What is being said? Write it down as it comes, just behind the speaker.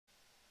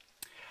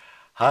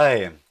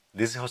Hi,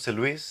 this is Jose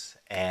Luis,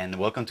 and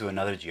welcome to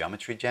another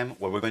geometry gem.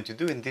 What we're going to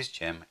do in this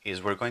gem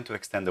is we're going to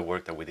extend the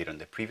work that we did on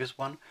the previous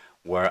one,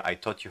 where I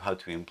taught you how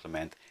to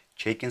implement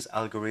Chaikin's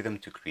algorithm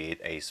to create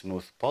a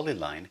smooth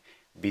polyline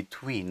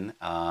between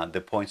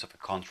the points of a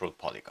control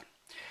polygon.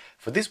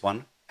 For this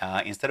one,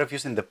 instead of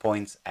using the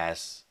points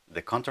as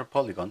the contour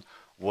polygon,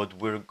 what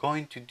we're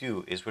going to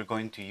do is we're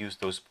going to use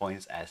those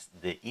points as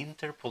the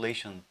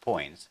interpolation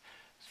points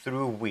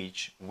through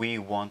which we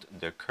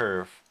want the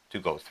curve to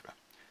go through.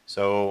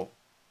 So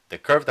the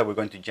curve that we're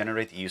going to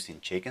generate using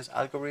Chaikin's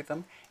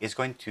algorithm is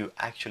going to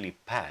actually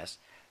pass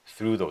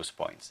through those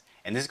points.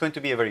 And this is going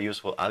to be a very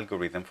useful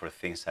algorithm for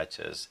things such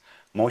as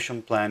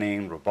motion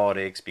planning,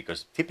 robotics,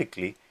 because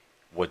typically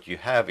what you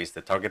have is the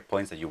target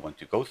points that you want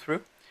to go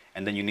through,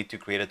 and then you need to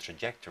create a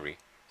trajectory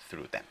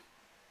through them.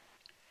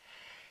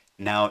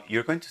 Now,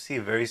 you're going to see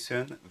very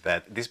soon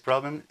that this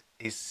problem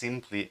is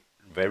simply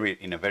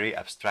in a very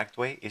abstract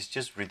way, it's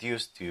just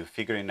reduced to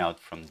figuring out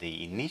from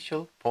the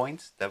initial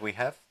points that we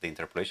have, the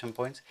interpolation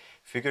points,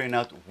 figuring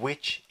out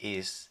which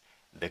is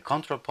the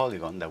control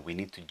polygon that we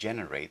need to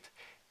generate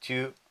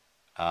to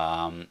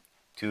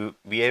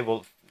be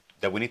able,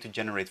 that we need to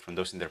generate from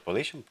those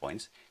interpolation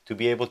points to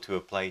be able to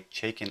apply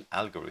Chaikin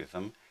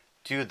algorithm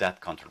to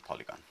that control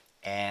polygon.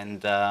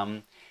 And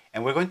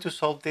we're going to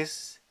solve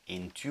this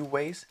in two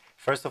ways.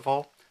 First of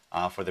all,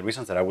 for the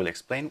reasons that I will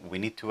explain, we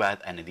need to add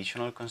an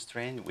additional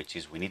constraint, which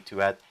is we need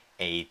to add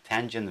a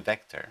tangent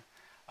vector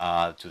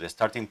to the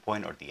starting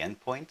point or the end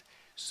point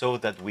so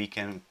that we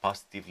can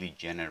positively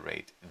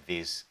generate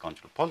this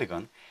control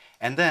polygon.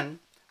 And then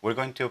we're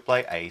going to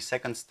apply a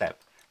second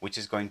step, which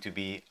is going to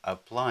be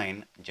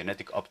applying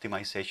genetic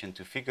optimization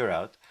to figure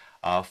out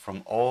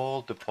from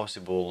all the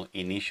possible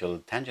initial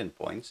tangent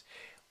points,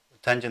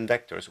 tangent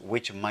vectors,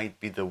 which might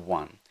be the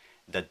one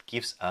that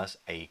gives us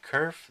a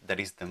curve that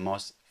is the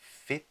most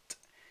fit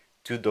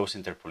to those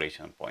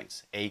interpolation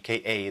points,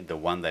 aka the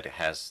one that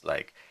has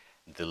like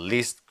the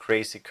least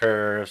crazy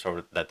curves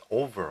or that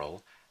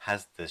overall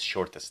has the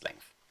shortest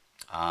length.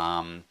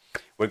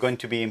 We're going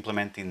to be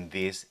implementing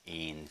this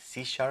in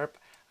C#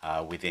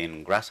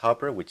 within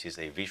Grasshopper, which is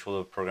a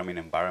visual programming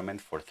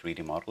environment for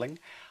 3D modeling.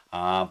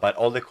 But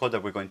all the code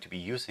that we're going to be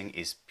using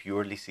is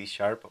purely C#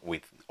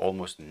 with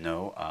almost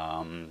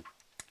no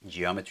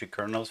geometry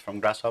kernels from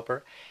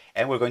Grasshopper,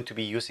 and we're going to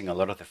be using a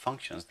lot of the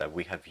functions that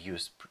we have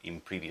used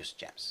in previous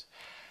gems.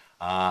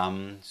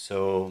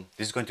 So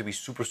this is going to be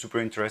super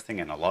interesting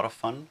and a lot of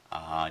fun,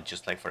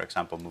 just like, for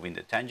example, moving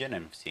the tangent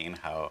and seeing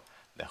how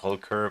the whole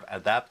curve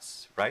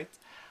adapts, right?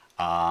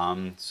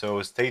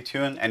 So stay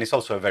tuned, and it's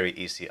also a very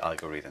easy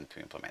algorithm to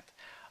implement.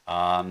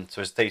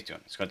 So stay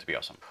tuned, it's going to be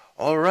awesome.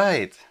 All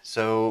right,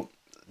 so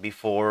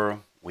before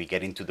we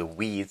get into the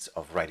weeds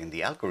of writing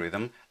the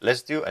algorithm,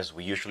 let's do as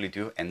we usually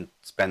do and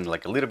spend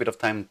like a little bit of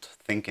time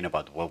thinking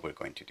about what we're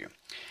going to do.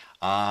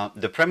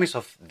 The premise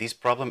of this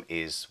problem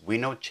is we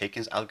know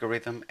Chaikin's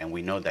algorithm, and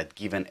we know that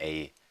given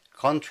a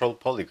control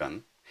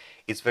polygon,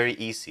 it's very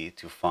easy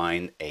to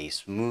find a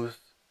smooth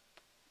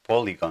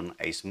polygon,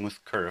 a smooth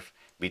curve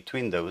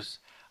between those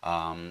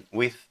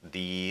with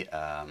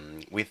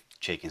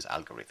Chaikin's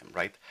algorithm,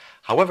 right?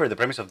 However, the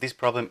premise of this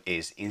problem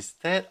is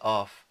instead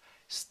of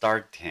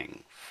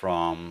starting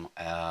from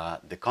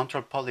the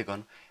control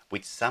polygon,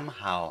 which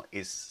somehow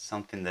is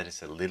something that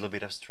is a little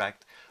bit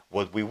abstract,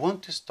 what we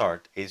want to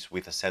start is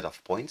with a set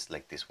of points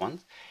like this one.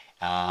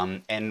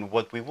 And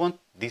what we want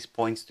these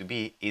points to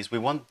be is we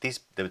want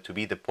to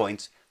be the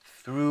points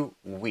through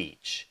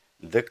which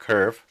the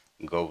curve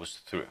goes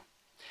through.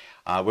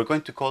 We're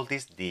going to call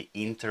this the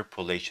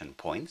interpolation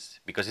points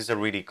because it's a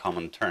really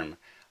common term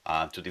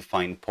to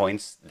define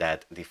points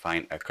that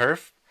define a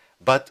curve,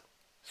 but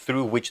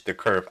through which the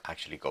curve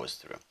actually goes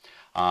through.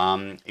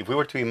 If we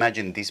were to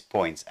imagine these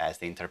points as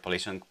the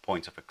interpolation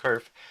points of a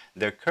curve,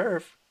 the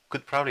curve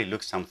could probably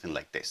look something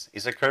like this.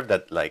 It's a curve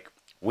that, like,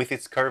 with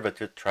its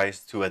curvature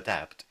tries to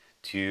adapt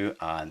to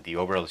the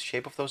overall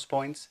shape of those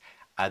points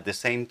at the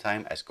same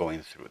time as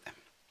going through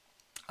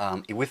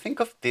them. If we think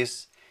of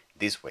this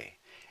way,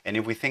 and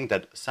if we think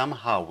that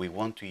somehow we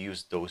want to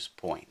use those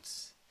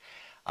points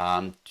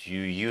to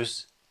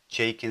use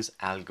Chaikin's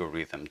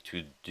algorithm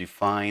to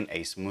define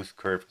a smooth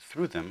curve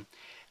through them,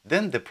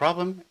 then the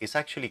problem is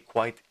actually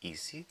quite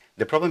easy.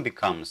 The problem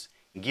becomes,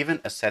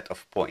 given a set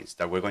of points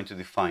that we're going to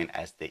define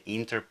as the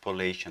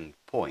interpolation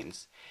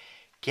points,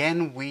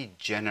 can we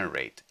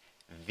generate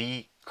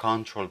the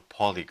control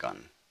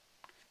polygon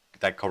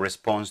that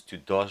corresponds to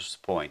those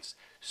points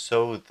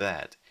so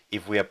that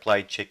if we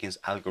apply Chaikin's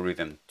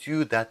algorithm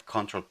to that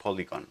control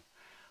polygon,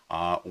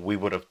 we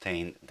would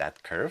obtain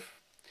that curve?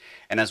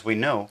 And as we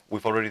know,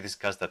 we've already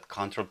discussed that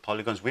control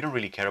polygons, we don't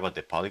really care about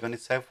the polygon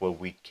itself. What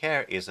we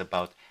care is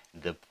about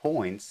the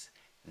points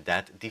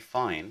that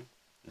define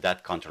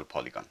that control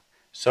polygon.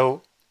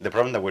 So the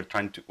problem that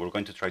we're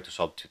going to try to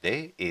solve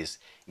today is,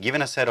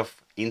 given a set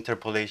of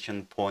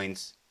interpolation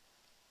points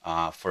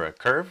for a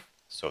curve,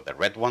 so the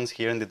red ones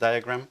here in the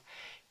diagram,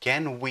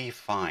 can we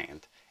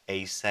find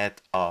a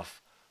set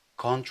of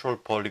control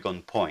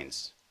polygon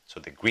points so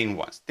the green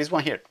ones, this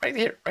one here, right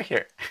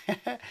here,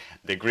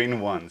 the green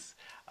ones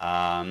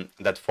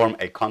that form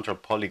a control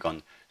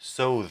polygon,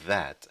 so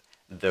that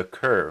the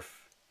curve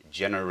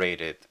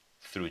generated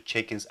through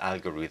Chaikin's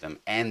algorithm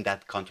and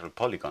that control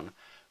polygon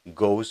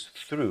goes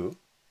through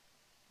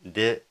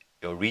the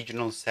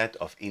original set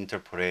of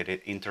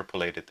interpolated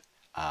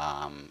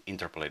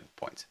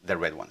points, the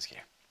red ones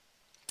here.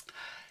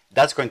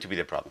 That's going to be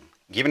the problem.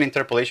 Given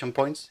interpolation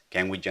points,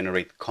 can we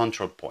generate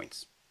control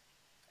points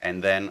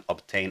and then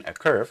obtain a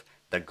curve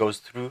that goes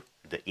through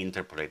the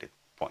interpolated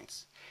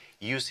points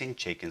using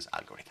Chaikin's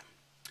algorithm?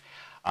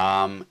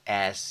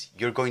 As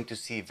you're going to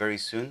see very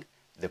soon,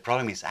 the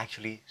problem is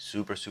actually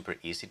super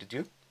easy to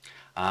do,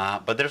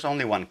 but there's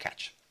only one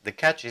catch. The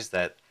catch is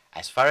that,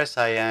 as far as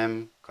I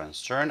am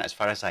concerned, as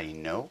far as I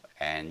know,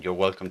 and you're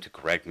welcome to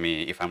correct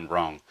me if I'm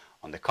wrong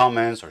on the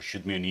comments or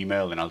shoot me an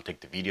email and I'll take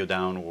the video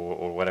down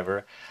or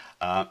whatever.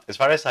 As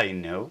far as I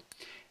know,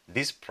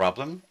 this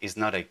problem is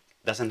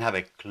doesn't have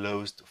a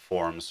closed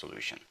form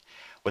solution.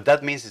 What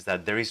that means is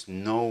that there is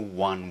no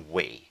one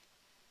way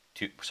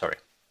to, sorry,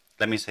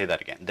 let me say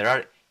that again. There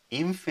are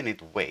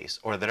infinite ways,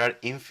 or there are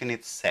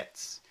infinite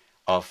sets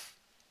of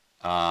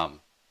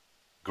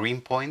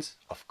green points,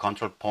 of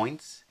control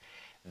points,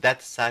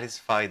 that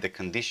satisfy the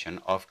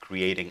condition of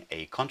creating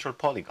a control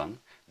polygon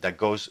that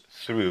goes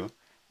through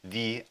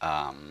the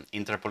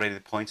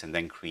interpolated points and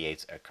then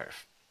creates a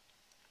curve.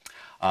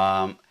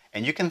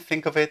 And you can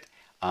think of it,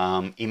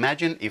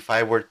 imagine if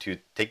I were to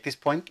take this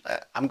point,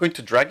 I'm going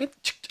to drag it,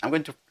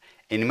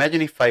 and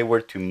imagine if I were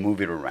to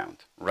move it around,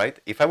 right?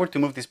 If I were to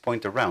move this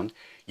point around,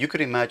 you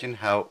could imagine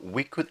how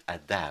we could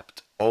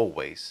adapt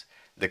always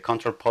the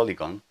control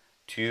polygon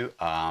to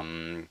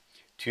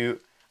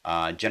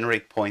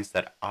generate points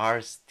that are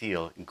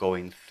still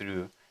going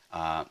through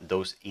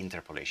those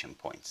interpolation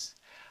points.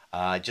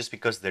 Just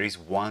because there is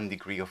one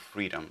degree of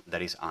freedom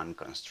that is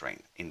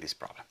unconstrained in this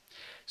problem.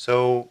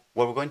 So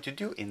what we're going to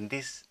do in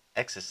this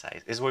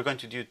exercise is we're going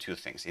to do two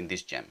things in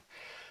this gem.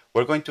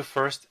 We're going to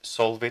first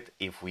solve it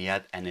if we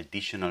add an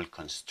additional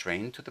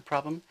constraint to the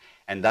problem,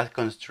 and that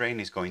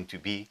constraint is going to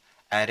be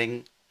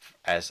adding,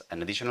 as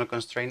an additional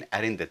constraint,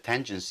 adding the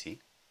tangency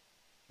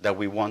that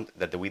we want,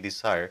 that we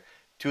desire,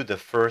 to the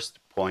first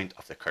point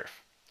of the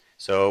curve.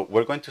 So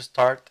we're going to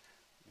start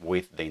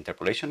with the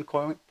interpolation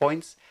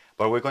points,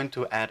 but we're going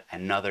to add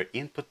another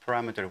input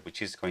parameter,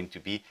 which is going to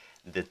be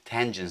the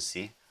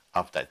tangency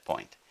of that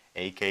point,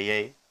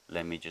 aka,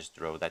 let me just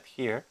draw that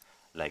here,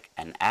 like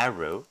an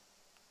arrow,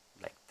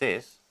 like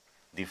this,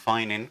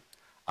 defining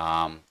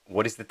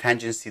what is the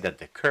tangency that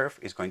the curve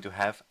is going to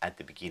have at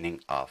the beginning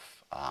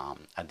of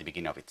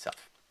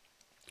itself.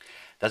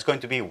 That's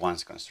going to be one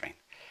constraint.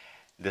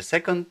 The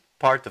second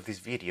part of this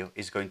video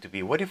is going to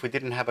be, what if we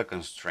didn't have a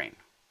constraint?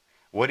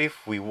 What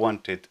if we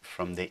wanted,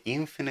 from the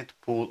infinite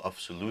pool of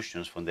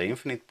solutions, from the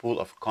infinite pool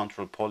of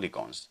control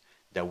polygons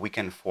that we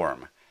can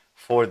form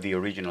for the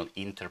original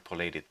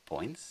interpolated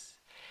points,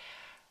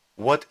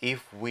 what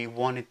if we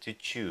wanted to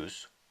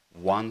choose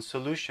one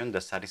solution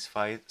that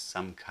satisfies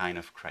some kind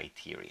of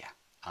criteria?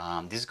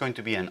 This is going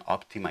to be an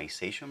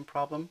optimization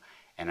problem,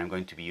 and I'm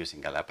going to be using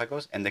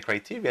Galapagos, and the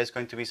criteria is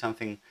going to be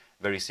something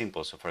very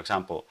simple. So for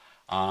example,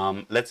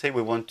 let's say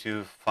we want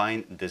to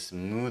find the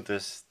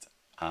smoothest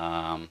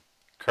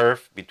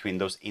curve between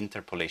those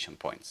interpolation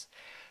points.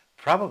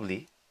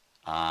 Probably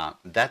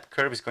that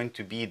curve is going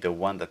to be the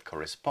one that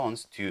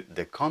corresponds to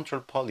the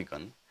control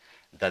polygon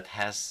that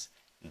has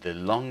the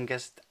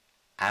longest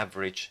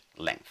average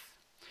length.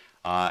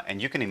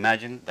 And you can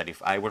imagine that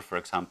if I were, for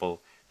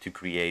example, to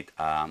create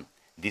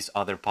this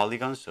other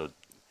polygon, so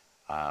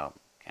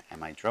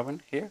am I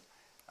drawing here?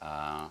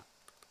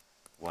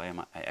 Why am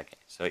I? Okay,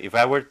 so if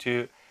I were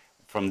to,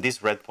 from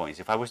these red points,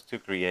 if I was to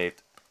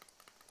create,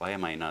 why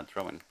am I not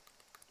drawing?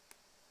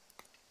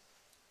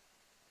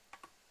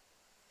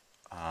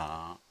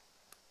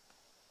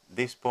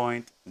 This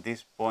point,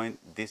 this point,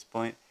 this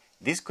point.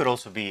 This could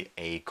also be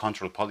a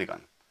control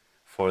polygon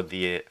for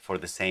the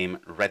same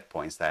red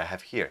points that I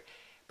have here.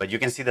 But you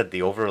can see that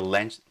the overall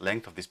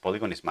length of this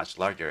polygon is much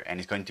larger, and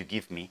it's going to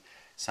give me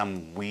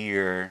some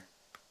weird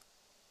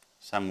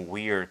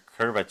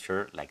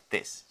curvature like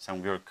this,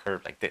 some weird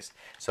curve like this.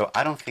 So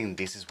I don't think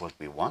this is what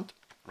we want,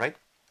 right?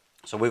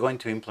 So we're going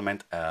to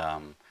implement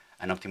an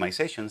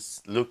optimization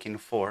looking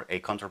for a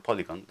control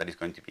polygon that is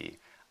going to be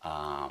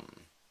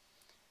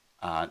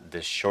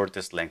the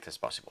shortest length as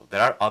possible.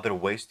 There are other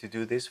ways to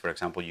do this. For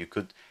example, you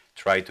could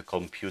try to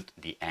compute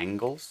the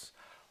angles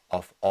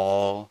of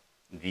all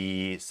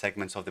the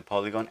segments of the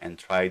polygon and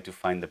try to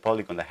find the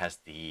polygon that has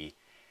the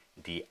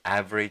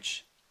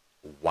average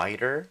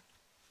wider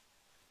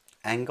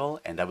angle,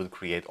 and that would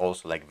create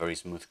also like very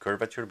smooth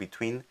curvature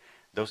between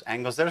those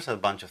angles. There's a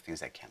bunch of things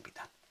that can be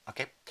done.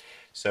 Okay,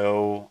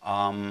 so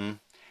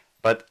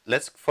but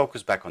let's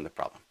focus back on the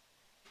problem.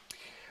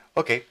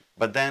 Okay,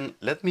 but then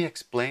let me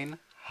explain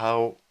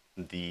how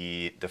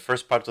the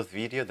first part of the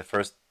video, the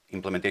first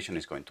implementation,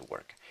 is going to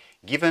work.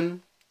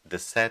 Given the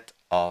set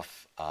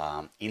of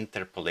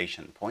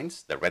interpolation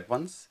points, the red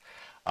ones,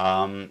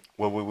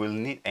 what we will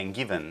need, and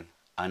given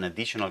an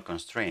additional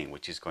constraint,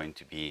 which is going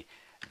to be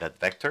that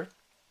vector,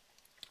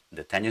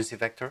 the tangency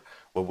vector.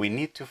 What we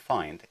need to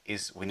find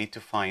is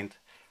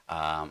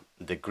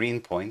the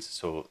green points,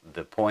 so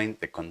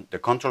the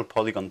control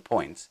polygon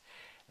points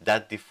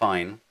that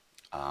define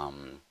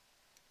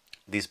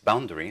this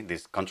boundary,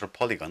 this control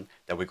polygon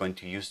that we're going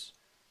to use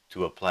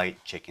to apply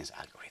Chaikin's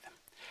algorithm.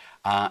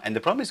 And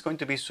the problem is going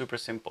to be super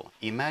simple.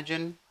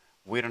 Imagine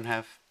we don't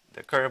have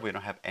the curve, we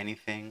don't have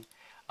anything,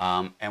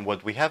 and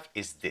what we have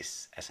is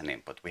this as an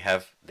input. We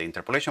have the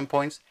interpolation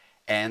points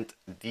and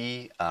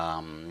the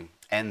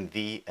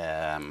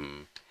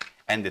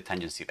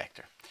tangency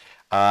vector.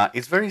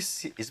 It's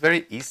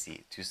very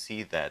easy to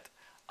see that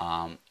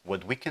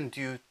what we can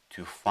do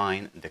to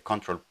find the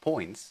control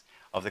points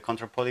of the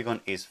control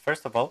polygon is,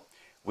 first of all,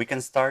 we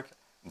can start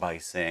by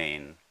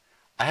saying,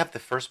 I have the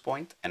first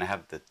point and I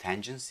have the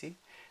tangency.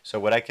 So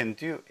what I can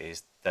do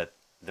is that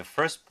the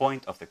first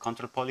point of the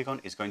control polygon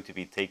is going to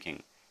be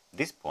taking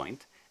this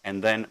point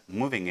and then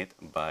moving it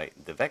by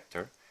the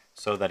vector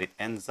so that it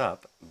ends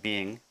up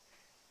being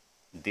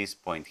this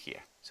point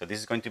here. So this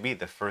is going to be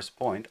the first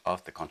point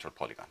of the control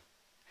polygon.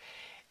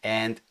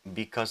 And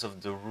because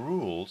of the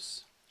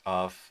rules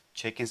of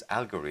Chaikin's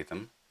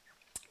algorithm,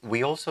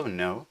 we also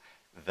know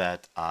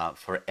that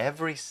for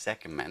every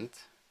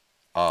segment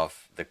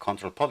of the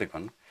control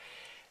polygon,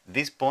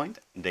 this point,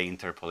 the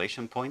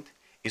interpolation point,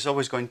 is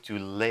always going to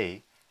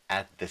lay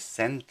at the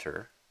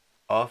center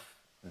of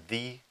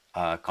the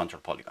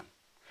control polygon.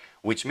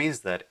 Which means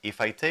that if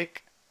I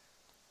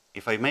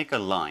make a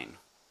line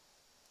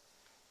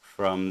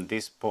from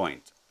this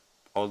point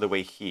all the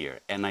way here,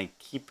 and I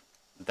keep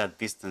that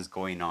distance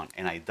going on,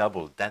 and I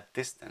double that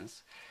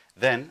distance,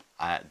 then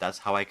that's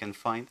how I can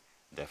find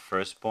the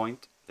first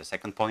point, the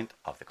second point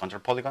of the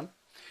control polygon.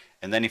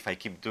 And then if I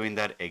keep doing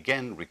that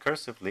again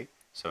recursively,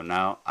 so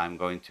now I'm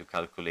going to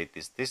calculate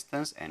this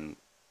distance and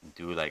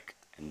do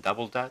and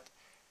double that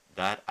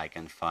I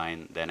can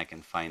find, then I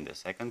can find the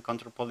second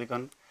control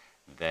polygon.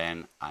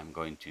 Then I'm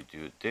going to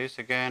do this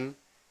again,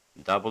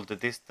 double the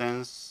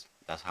distance,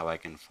 that's how I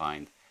can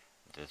find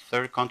the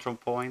third control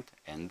point,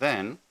 and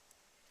then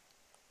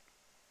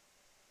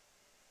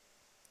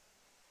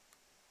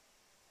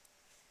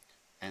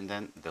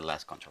the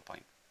last control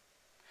point.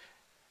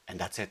 And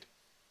that's it.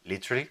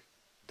 Literally,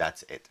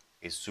 that's it.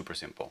 It's super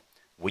simple.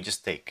 We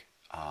just take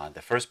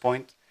the first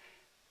point,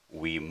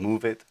 we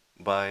move it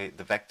by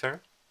the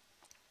vector.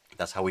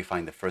 That's how we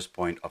find the first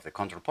point of the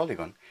control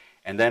polygon.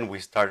 And then we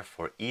start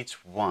for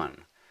each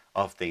one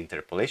of the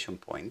interpolation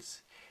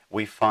points.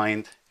 We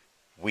find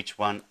which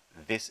one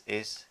this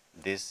is,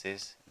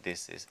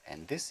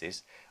 and this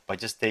is, by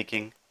just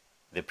taking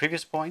the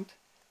previous point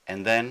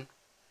and then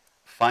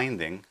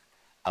finding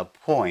a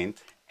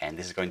point, and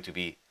this is going to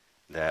be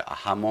the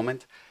aha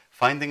moment,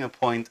 finding a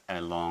point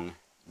along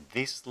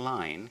this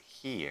line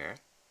here,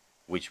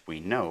 which we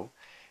know,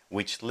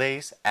 which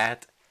lays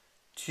at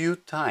 2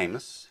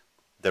 times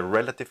the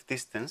relative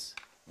distance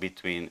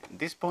between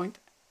this point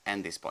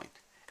and this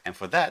point. And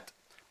for that,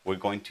 we're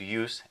going to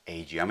use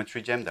a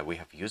geometry gem that we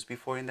have used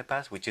before in the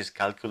past, which is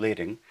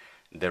calculating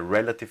the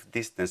relative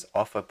distance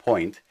of a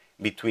point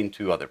between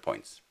 2 other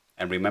points.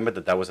 And remember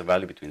that that was a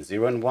value between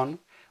 0 and 1,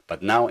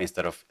 but now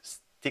instead of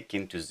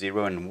sticking to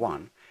 0 and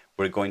 1,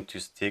 we're going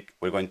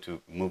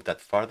to move that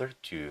farther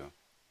to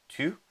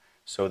 2,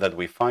 so that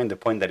we find the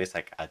point that is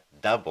like at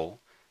double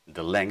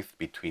the length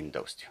between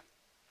those two.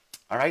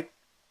 All right,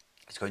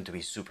 it's going to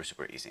be super,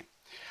 super easy.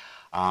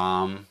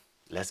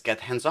 Let's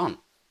get hands-on.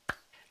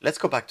 Let's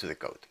go back to the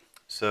code.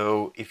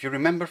 So if you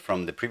remember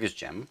from the previous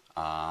gem,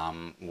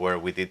 where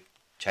we did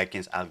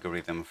Chaikin's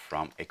algorithm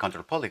from a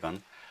control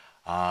polygon,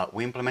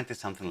 we implemented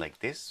something like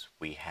this.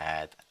 We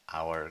had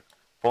our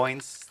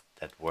points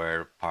that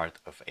were part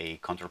of a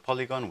control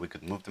polygon. We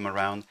could move them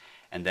around,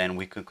 and then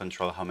we could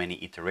control how many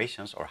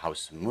iterations or how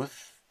smooth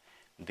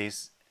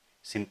this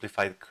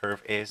simplified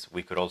curve is.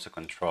 We could also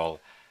control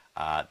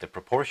the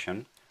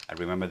proportion. I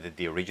remember that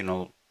the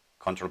original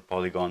control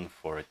polygon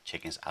for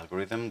Chaikin's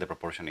algorithm, the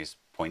proportion is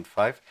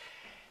 0.5,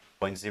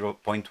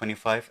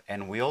 0.25,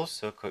 and we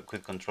also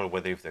could control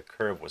whether if the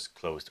curve was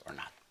closed or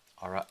not.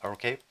 All right,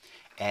 okay.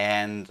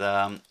 And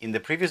in the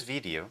previous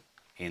video,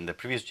 in the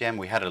previous gem,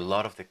 we had a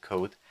lot of the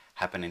code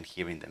happening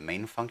here in the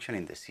main function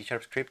in the C#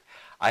 script.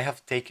 I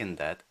have taken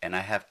that and I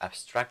have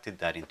abstracted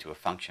that into a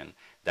function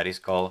that is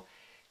called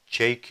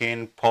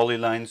Chaikin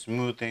polyline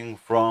smoothing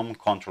from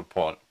control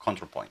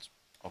points.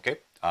 Okay,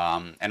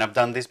 and I've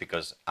done this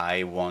because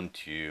I want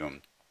to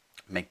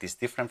make this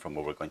different from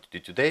what we're going to do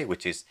today,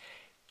 which is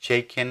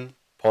Chaikin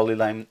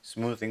polyline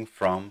smoothing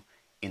from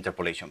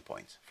interpolation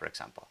points, for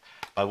example.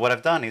 But what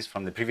I've done is,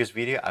 from the previous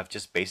video, I've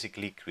just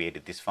basically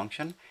created this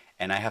function,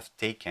 and I have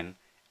taken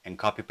and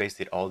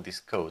copy-pasted all this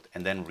code,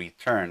 and then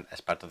returned,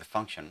 as part of the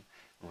function,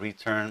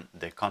 return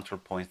the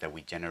control points that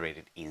we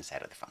generated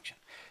inside of the function.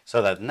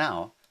 So that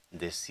now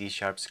the C#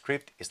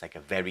 script is like a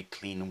very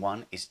clean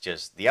one. It's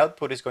just the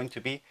output is going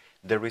to be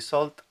the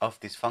result of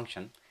this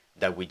function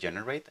that we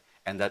generate,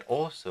 and that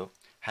also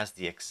has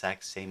the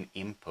exact same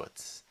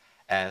inputs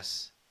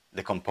as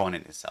the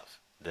component itself.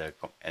 the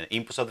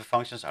inputs of the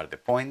functions are the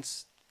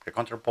points, the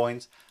control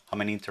points, how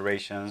many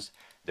iterations,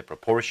 the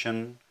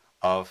proportion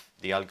of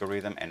the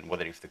algorithm, and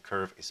whether if the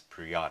curve is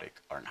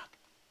periodic or not.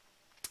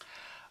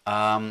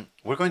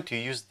 We're going to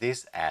use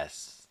this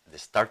as the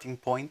starting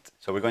point.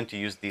 So we're going to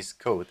use this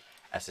code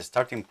as a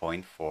starting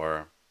point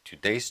for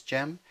today's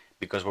gem,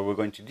 because what we're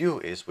going to do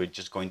is we're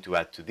just going to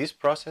add to this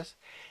process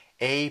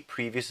a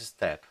previous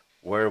step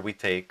where we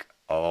take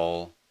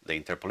all the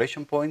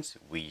interpolation points,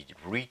 we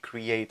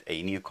recreate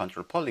a new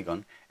control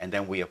polygon, and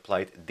then we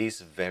applied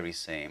this very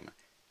same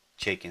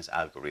Chaikin's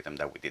algorithm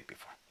that we did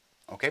before.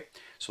 Okay,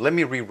 so let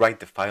me rewrite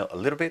the file a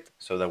little bit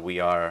so that we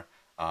are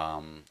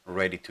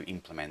ready to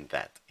implement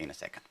that in a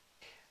second.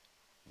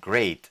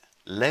 Great.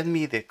 Let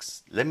me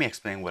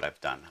explain what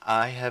I've done.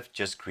 I have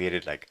just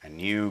created like a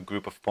new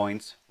group of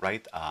points,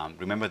 right?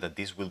 Remember that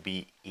these will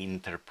be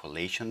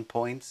interpolation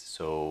points.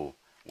 So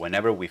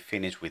whenever we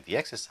finish with the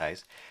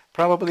exercise,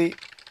 probably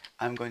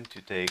I'm going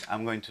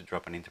to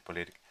drop an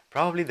interpolated.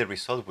 Probably the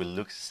result will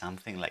look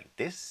something like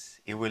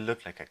this. It will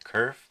look like a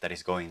curve that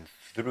is going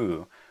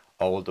through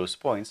all those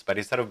points, but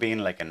instead of being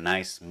like a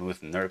nice smooth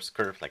NURBS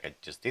curve like I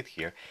just did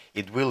here,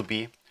 it will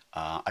be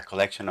a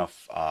collection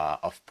of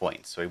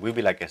points. So it will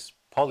be like a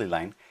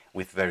polyline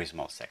with very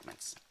small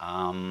segments.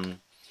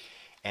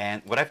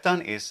 And what I've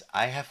done is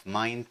I have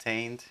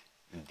maintained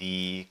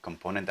the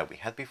component that we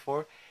had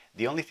before.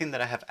 The only thing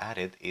that I have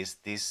added is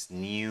this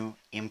new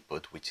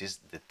input, which is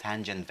the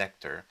tangent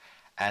vector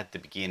at the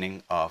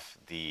beginning of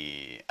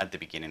the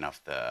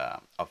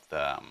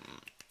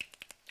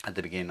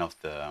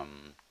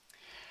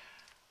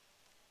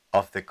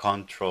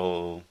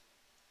control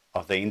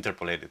of the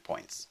interpolated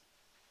points.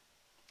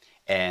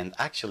 And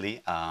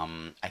actually,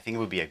 I think it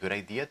would be a good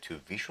idea to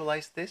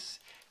visualize this.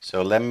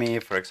 So let me,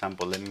 for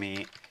example, let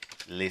me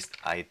list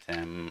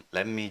item.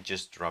 Let me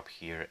just drop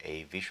here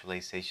a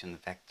visualization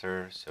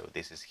vector. So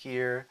this is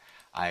here.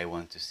 I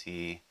want to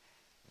see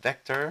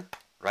vector,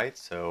 right?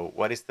 So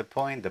what is the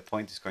point? The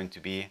point is going to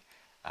be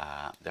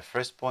the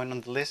first point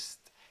on the list.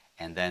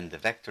 And then the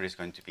vector is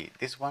going to be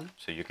this one.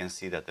 So you can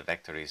see that the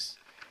vector is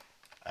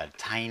a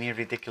tiny,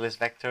 ridiculous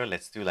vector.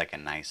 Let's do like a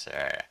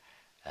nicer,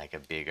 like a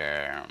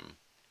bigger,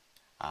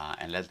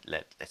 and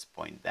let's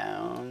point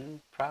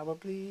down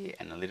probably,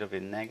 and a little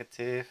bit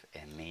negative,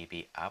 and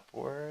maybe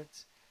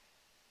upwards.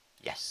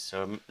 Yes.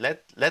 So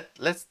let's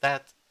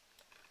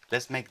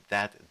make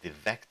that the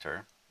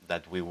vector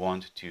that we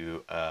want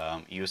to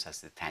use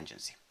as the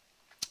tangency.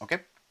 Okay.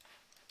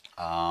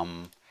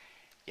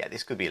 Yeah,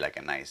 this could be like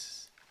a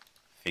nice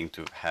thing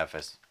to have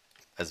as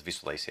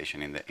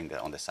visualization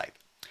on the side.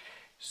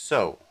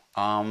 So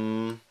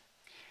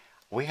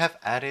we have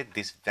added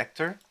this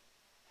vector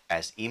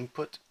as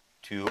input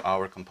to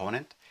our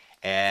component,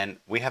 and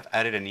we have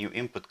added a new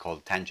input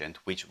called tangent,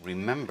 which,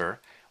 remember,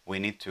 we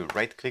need to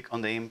right click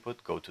on the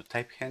input, go to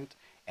type hint,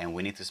 and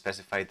we need to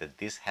specify that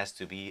this has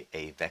to be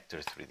a vector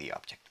 3D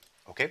object.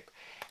 Okay,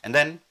 and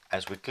then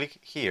as we click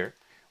here,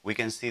 we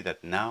can see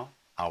that now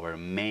our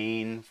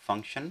main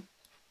function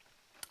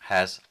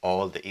has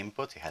all the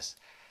inputs. It has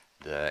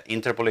the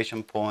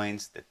interpolation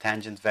points, the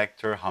tangent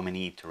vector, how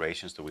many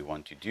iterations do we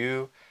want to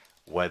do,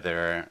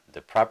 whether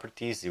the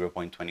properties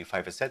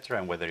 0.25, etc.,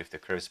 and whether if the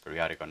curve is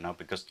periodic or not,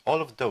 because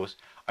all of those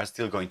are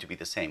still going to be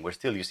the same. We're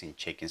still using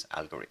Chaikin's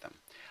algorithm.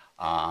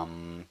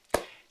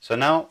 So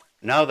now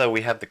that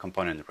we have the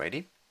component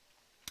ready,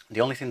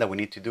 the only thing that we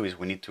need to do is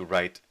we need to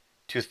write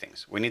two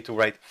things. We need to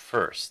write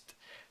first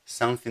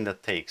something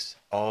that takes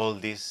all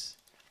these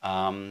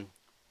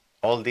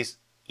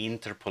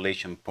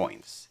interpolation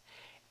points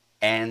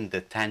and the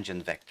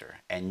tangent vector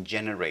and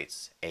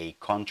generates a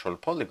control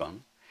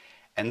polygon,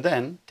 and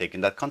then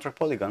taking that control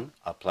polygon,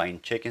 applying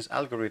Chaikin's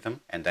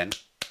algorithm, and then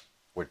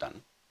we're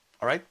done.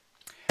 All right,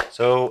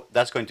 so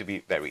that's going to be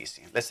very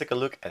easy. Let's take a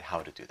look at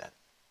how to do that.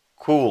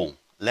 Cool.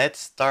 Let's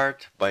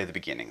start by the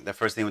beginning. The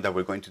first thing that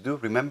we're going to do,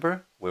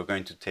 remember, we're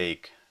going to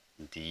take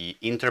the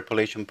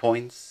interpolation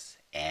points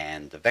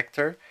and the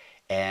vector,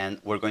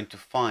 and we're going to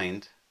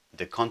find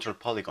the control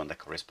polygon that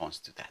corresponds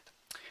to that.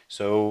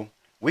 So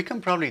we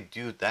can probably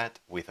do that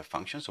with a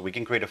function. So we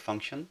can create a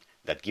function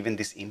that, given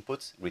these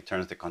inputs,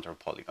 returns the control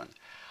polygon.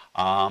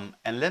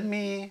 And let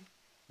me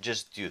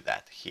just do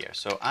that here.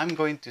 So I'm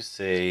going to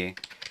say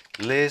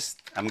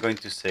list. I'm going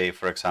to say,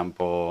 for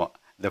example,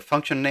 the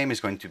function name is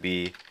going to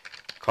be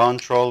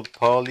control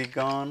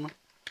polygon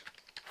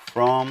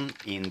from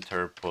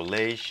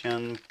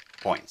interpolation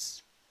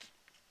points.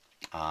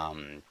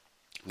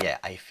 Yeah,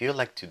 I feel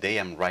like today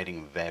I'm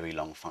writing very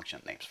long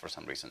function names for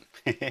some reason.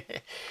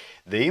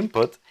 The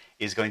input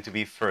is going to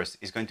be first,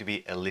 is going to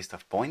be a list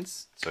of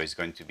points. So it's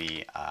going to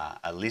be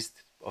a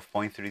list of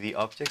point 3D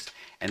objects.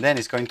 And then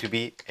it's going to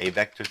be a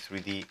vector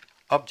 3D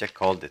object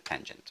called the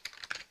tangent,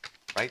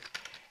 right?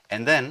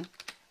 And then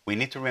we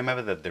need to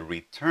remember that the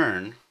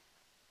return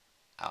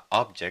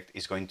object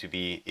is going to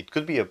be, it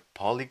could be a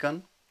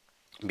polygon,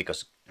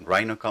 because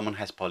Rhino Common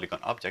has polygon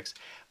objects,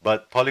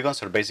 but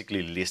polygons are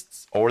basically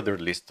lists,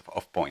 ordered lists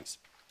of points.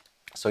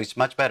 So it's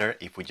much better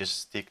if we just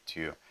stick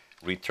to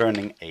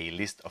returning a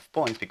list of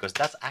points, because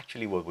that's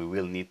actually what we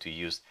will need to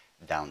use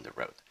down the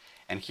road.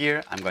 And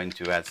here I'm going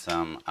to add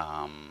some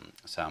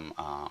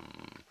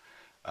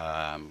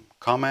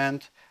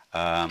comment.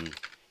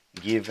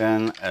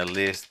 Given a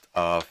list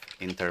of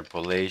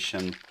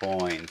interpolation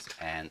points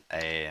and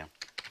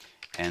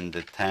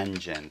the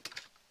tangent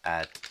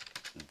at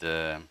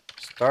the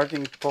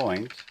starting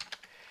point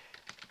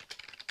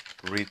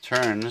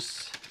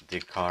returns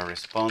the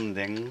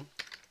corresponding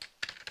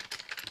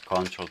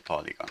control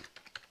polygon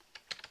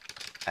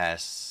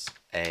as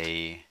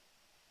a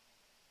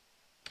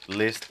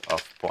list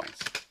of points.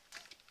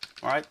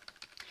 All right,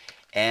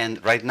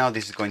 and right now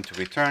this is going to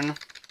return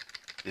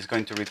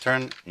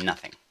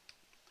nothing.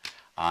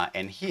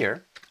 And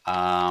here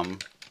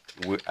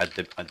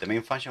at the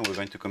main function we're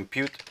going to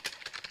compute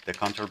the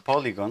control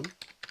polygon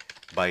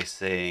by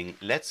saying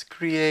let's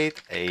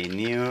create a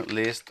new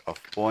list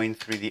of point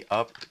 3D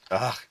objects.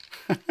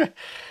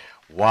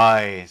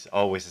 Why is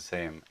always the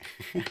same?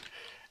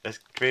 Let's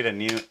create a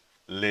new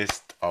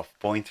list of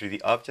point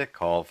 3D object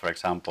called, for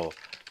example,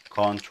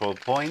 control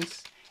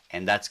points,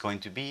 and that's going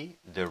to be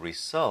the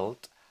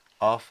result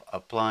of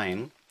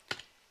applying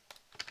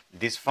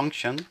this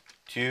function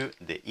to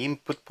the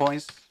input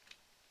points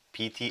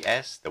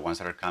PTS, the ones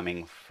that are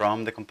coming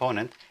from the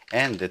component,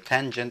 and the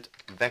tangent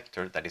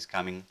vector that is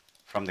coming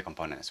from the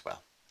component as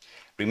well.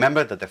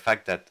 Remember that the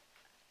fact that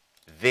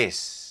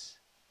this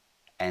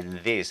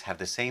and this have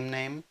the same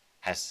name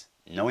has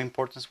no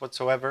importance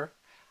whatsoever.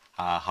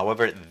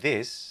 However,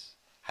 this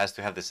has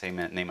to have the same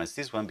name as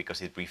this one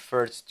because it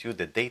refers to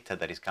the data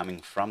that is coming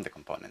from the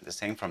component. The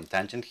same from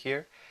tangent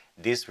here.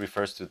 This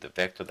refers to the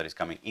vector that is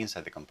coming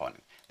inside the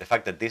component. The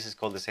fact that this is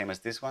called the same as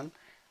this one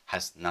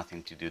has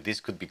nothing to do. This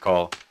could be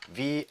called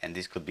V and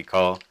this could be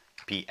called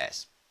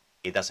PS.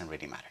 It doesn't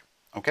really matter.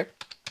 Okay?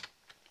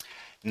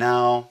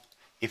 Now,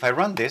 if I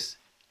run this,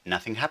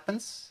 nothing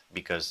happens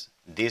because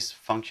this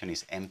function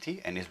is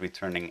empty and is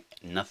returning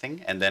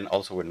nothing. And then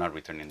also we're not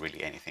returning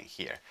really anything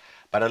here.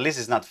 But at least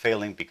it's not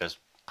failing because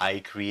I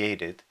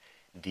created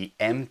the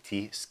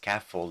empty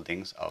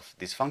scaffoldings of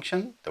this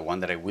function, the one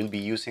that I will be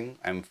using,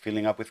 I'm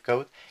filling up with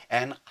code,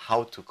 and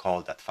how to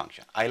call that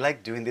function. I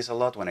like doing this a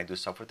lot when I do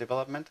software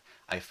development.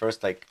 I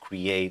first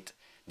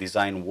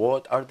design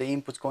what are the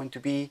inputs going to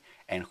be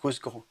and who's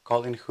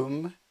calling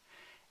whom,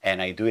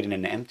 and I do it in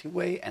an empty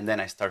way, and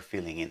then I start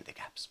filling in the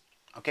gaps.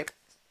 Okay?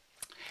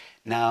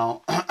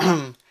 Now,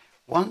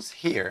 once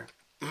here,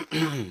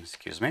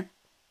 excuse me,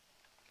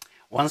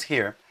 once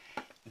here,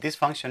 this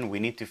function we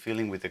need to fill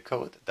in with the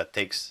code that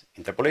takes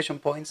interpolation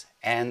points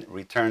and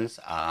returns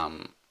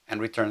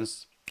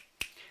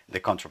the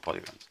control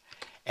polygons.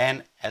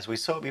 And as we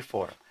saw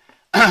before,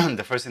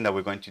 the first thing that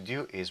we're going to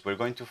do is we're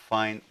going to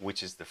find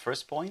which is the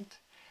first point,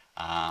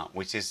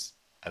 which is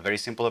a very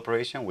simple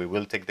operation. We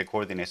will take the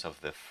coordinates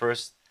of the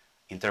first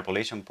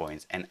interpolation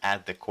points and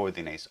add the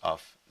coordinates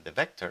of the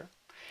vector.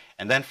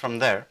 And then from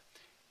there,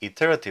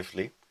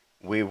 iteratively,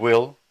 we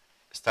will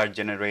start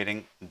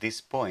generating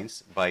these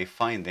points by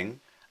finding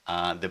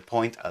the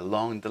point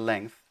along the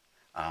length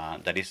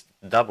that is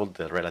double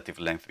the relative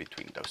length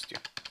between those two.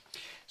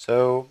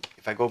 So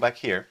if I go back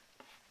here,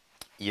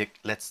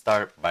 let's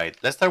start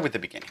with the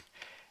beginning.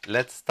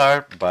 Let's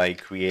start by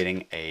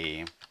creating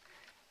a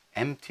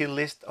empty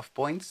list of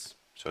points.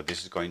 So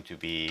this is going to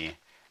be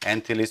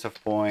empty list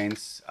of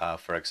points.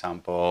 For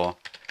example,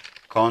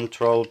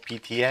 control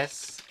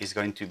PTS is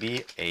going to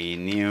be a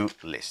new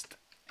list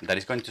that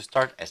is going to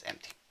start as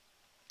empty.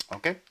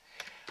 Okay.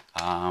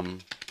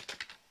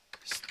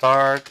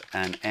 Start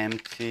an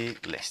empty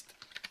list.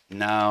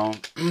 Now,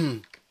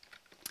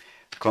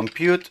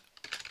 compute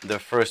the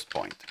first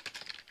point.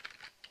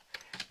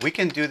 We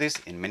can do this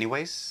in many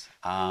ways,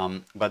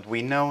 but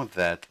we know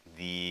that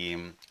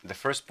the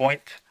first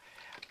point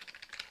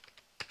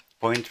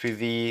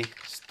 3D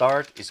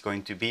start is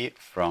going to be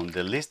from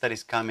the list that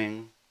is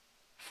coming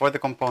for the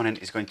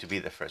component is going to be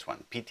the first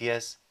one,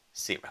 PTS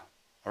 0.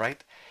 All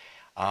right,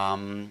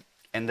 and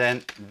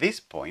then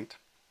this point,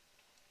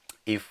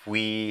 if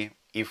we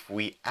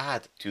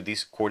add to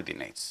these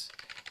coordinates,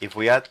 if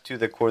we add to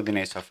the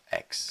coordinates of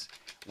x,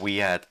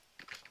 we add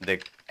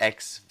the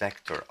x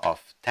vector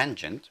of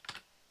tangent,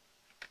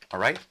 all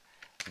right,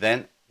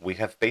 then we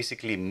have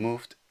basically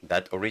moved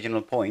that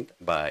original point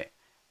by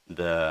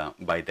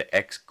the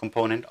x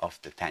component of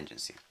the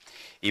tangency.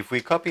 If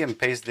we copy and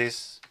paste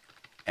this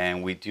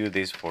and we do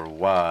this for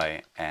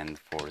y and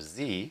for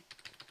z,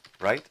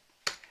 right,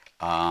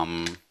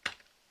 and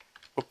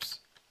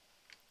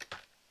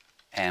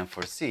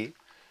for c,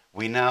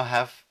 we now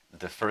have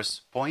the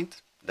first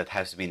point that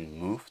has been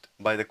moved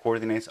by the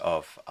coordinates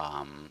of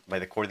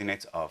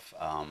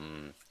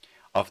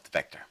the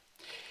vector.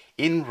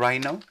 In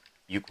Rhino,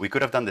 we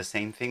could have done the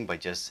same thing by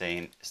just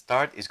saying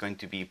start is going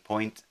to be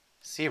point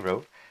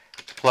 0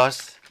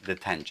 plus the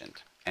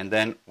tangent, and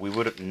then we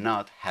would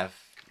not have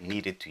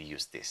needed to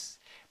use this.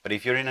 But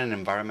if you're in an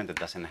environment that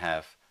doesn't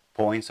have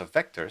points of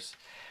vectors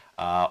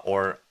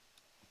or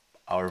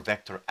our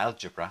vector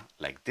algebra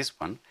like this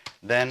one,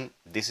 then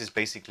this is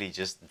basically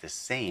just the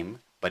same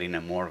but in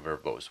a more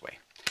verbose way.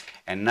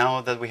 And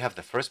now that we have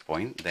the first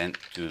point, then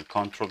to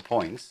control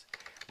points,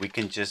 we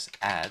can just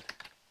add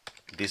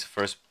this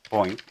first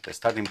point, the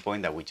starting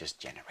point that we just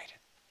generated.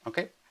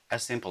 Okay,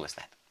 as simple as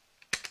that.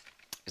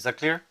 Is that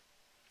clear?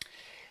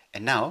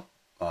 And now,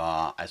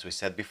 as we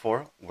said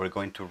before, we're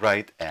going to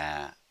write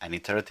an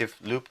iterative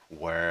loop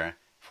where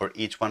for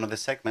each one of the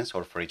segments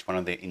or for each one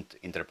of the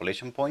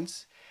interpolation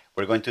points,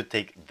 we're going to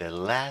take the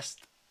last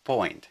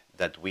point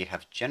that we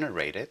have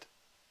generated,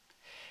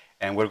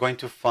 and we're going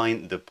to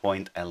find the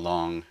point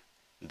along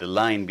the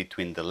line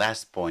between the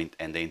last point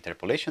and the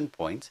interpolation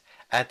point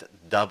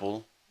at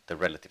double the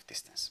relative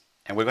distance.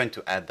 And we're going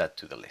to add that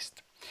to the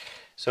list.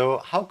 So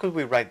how could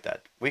we write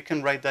that? We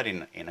can write that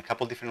in a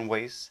couple different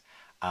ways.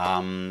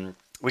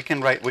 We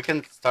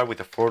can start with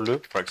a for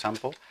loop, for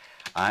example.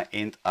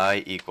 Int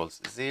I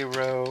equals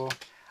 0,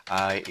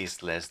 I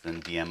is less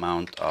than the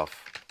amount of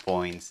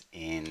points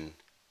in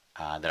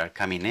that are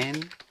coming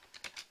in,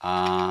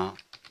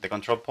 the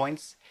control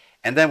points.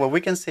 And then what we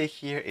can say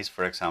here is,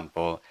 for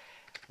example,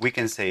 we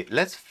can say,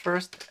 let's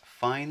first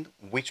find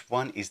which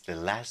one is the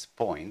last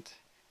point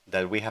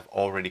that we have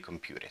already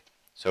computed.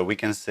 So we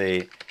can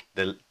say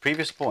the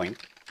previous point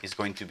is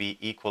going to be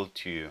equal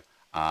to,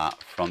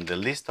 from the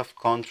list of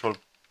control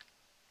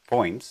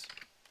points,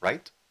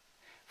 right?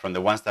 From the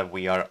ones that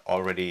we are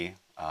already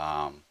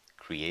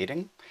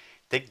creating,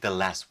 take the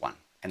last one.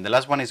 And the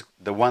last one is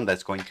the one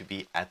that's going to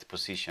be at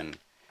position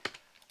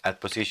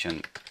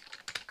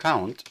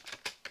count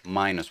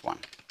minus 1.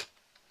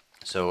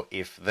 So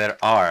if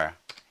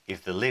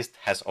the list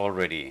has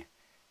already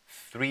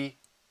 3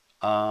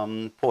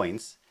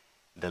 points,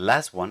 the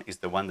last one is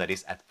the one that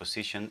is at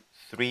position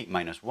 3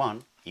 minus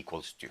 1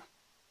 equals 2.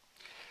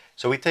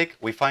 So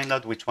we find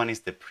out which one is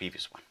the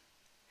previous one.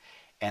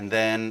 And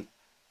then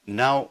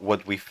now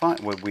what we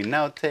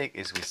now take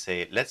is we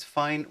say, let's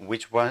find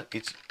which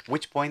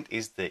point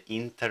is the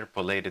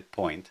interpolated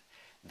point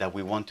that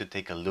we want to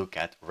take a look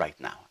at right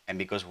now. And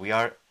because we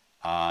are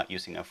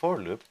using a for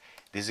loop,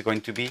 this is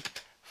going to be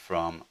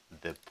from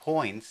the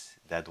points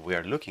that we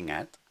are looking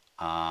at.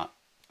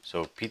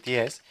 So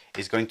PTS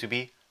is going to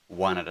be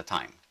one at a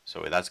time.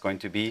 So that's going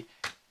to be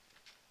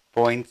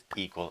point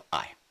equal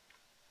I.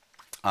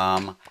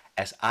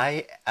 As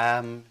I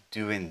am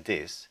doing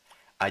this,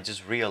 I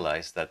just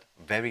realized that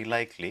very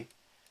likely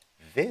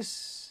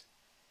this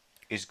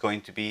is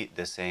going to be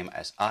the same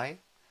as I.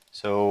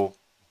 So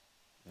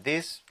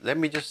this, let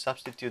me just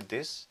substitute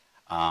this,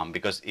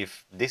 because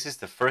if this is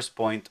the first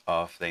point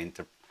of the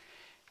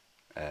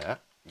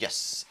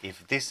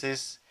if this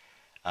is,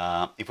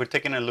 if we're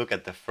taking a look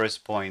at the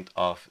first point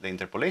of the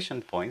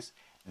interpolation points,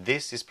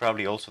 this is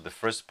probably also the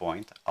first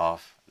point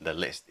of the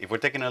list. If we're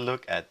taking a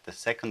look at the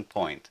second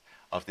point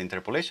of the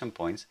interpolation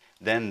points,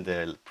 then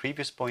the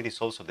previous point is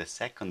also the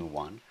second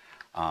one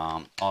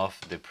of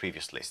the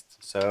previous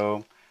list.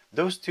 So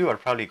those two are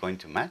probably going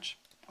to match,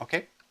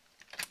 okay?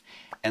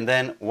 And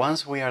then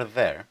once we are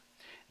there,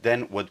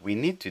 then what we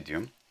need to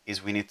do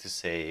is we need to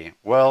say,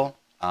 well,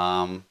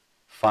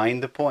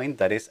 find the point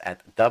that is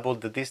at double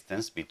the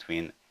distance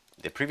between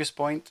the previous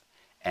point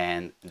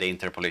and the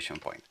interpolation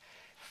point.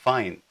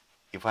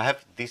 If I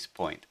have this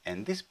point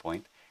and this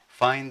point,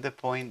 find the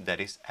point that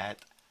is at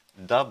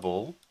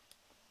double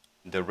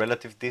the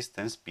relative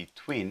distance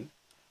between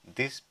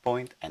this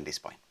point and this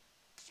point.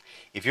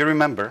 If you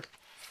remember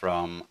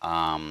from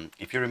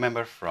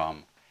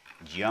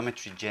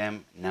Geometry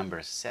Gem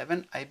number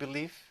 7, I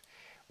believe,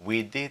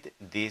 we did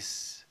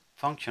this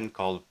function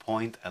called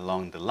point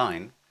along the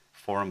line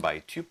formed by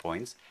 2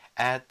 points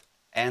at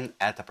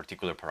a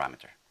particular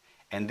parameter.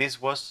 And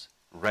this was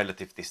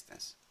relative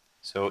distance.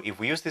 So if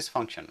we use this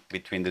function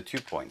between the 2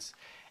 points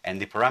and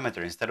the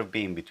parameter, instead of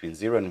being between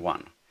 0 and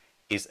 1,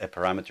 is a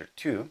parameter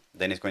 2,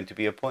 then it's going to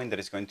be a point that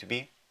is going to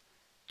be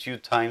 2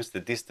 times the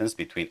distance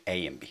between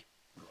A and B.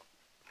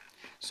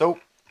 So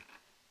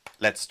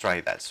let's try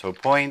that. So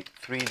point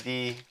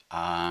 3D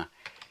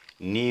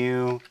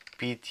new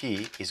PT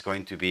is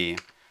going to be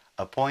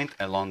a point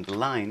along the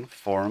line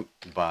formed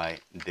by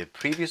the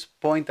previous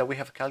point that we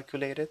have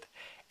calculated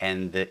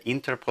and the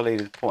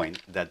interpolated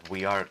point that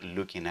we are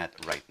looking at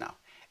right now.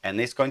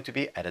 And it's going to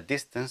be at a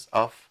distance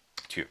of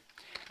 2.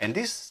 And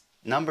this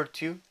number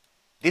 2,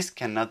 this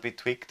cannot be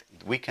tweaked.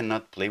 We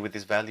cannot play with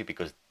this value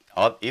because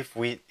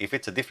if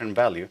it's a different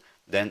value,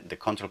 then the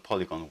control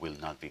polygon will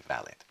not be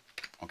valid.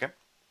 Okay?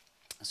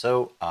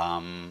 So,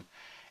 and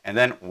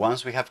then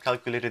once we have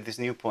calculated this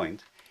new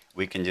point,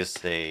 we can just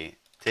say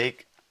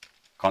take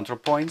control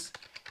points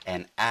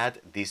and add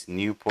this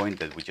new point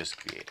that we just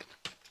created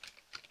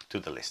to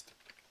the list.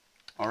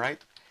 All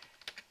right?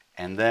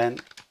 And then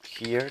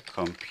here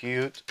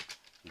compute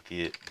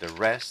the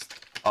rest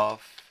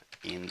of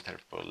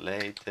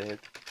interpolated,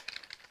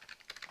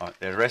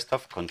 the rest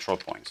of control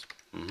points.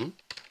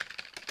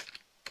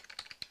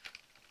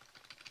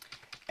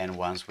 And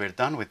once we're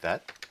done with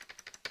that,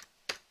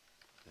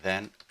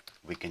 then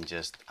we can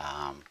just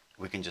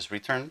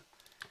return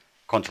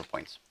control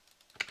points.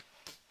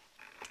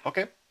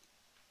 Okay.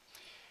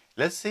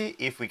 Let's see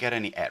if we get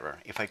any error.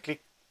 If I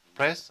click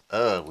press,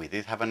 we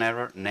did have an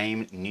error.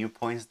 Name new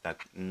points that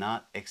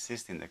not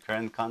exist in the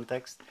current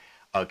context.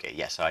 Okay,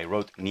 yeah, so I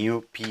wrote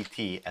new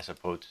PT as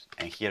opposed,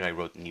 and here I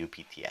wrote new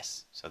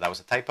PTS. So that was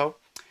a typo.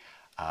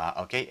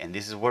 Okay, and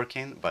this is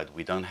working, but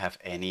we don't have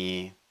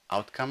any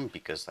outcome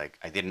because like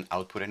I didn't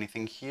output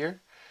anything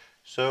here.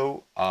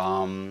 So,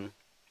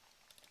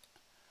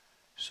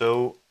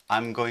 so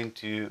I'm going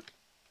to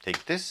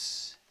take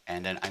this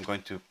and then I'm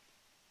going to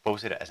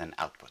post it as an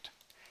output.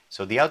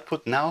 So the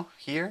output now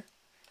here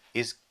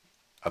is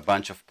a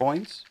bunch of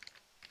points.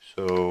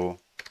 So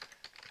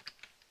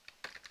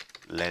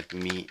let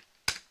me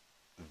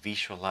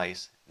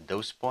visualize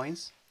those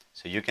points.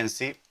 So you can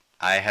see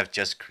I have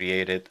just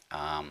created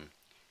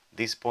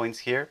these points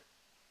here,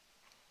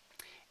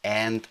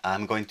 and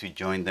I'm going to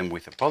join them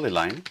with a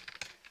polyline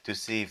to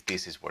see if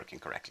this is working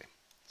correctly.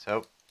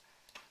 So,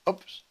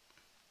 oops.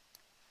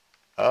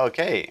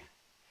 Okay.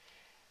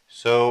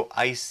 So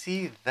I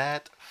see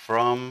that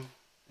from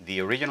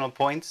the original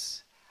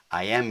points,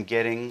 I am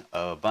getting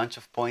a bunch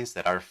of points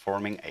that are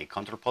forming a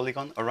contour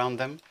polygon around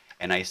them,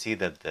 and I see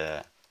that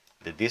the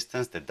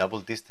distance, the double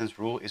distance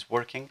rule is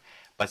working,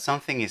 but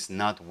something is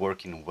not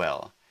working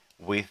well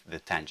with the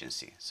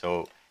tangency.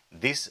 So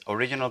this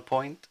original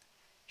point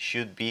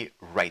should be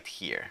right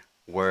here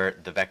where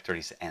the vector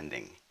is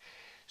ending.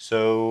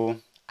 So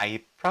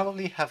I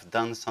probably have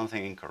done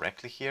something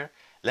incorrectly here.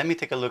 Let me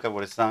take a look at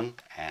what it's done,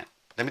 and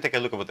let me take a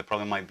look at what the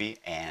problem might be,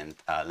 and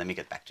let me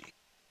get back to you.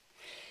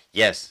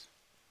 Yes,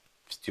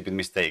 stupid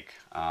mistake.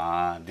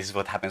 This is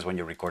what happens when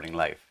you're recording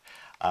live.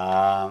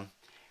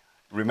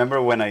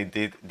 Remember when I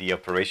did the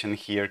operation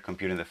here,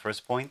 computing the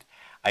first point?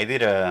 I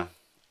did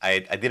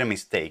a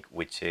mistake,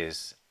 which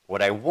is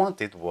what I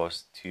wanted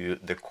was to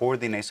the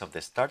coordinates of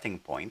the starting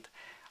point.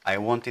 I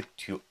wanted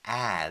to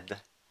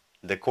add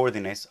the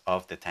coordinates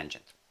of the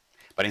tangent.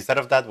 But instead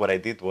of that, what I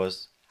did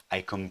was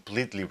I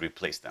completely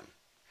replaced them.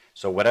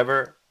 So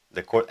whatever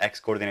the x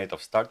coordinate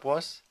of start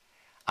was,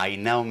 I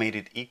now made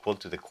it equal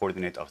to the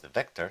coordinate of the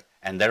vector,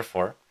 and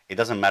therefore it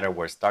doesn't matter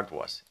where start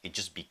was. It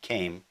just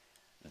became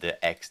the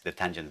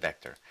tangent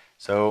vector.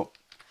 So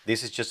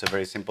this is just a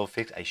very simple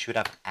fix. I should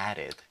have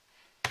added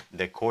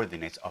the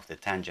coordinates of the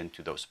tangent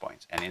to those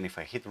points. And then if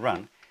I hit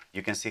run,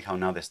 you can see how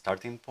now the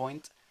starting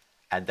point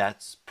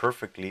adapts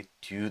perfectly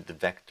to the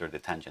vector, the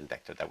tangent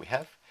vector that we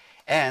have,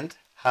 and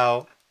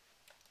how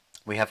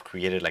we have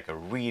created like a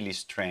really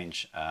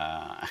strange,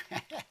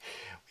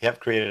 we have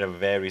created a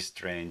very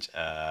strange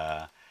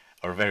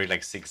or very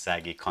like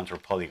zigzaggy contour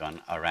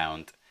polygon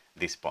around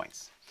these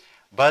points.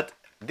 But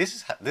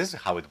this is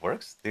how it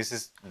works. This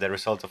is the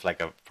result of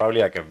like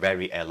probably like a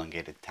very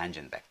elongated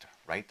tangent vector,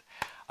 right?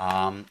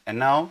 And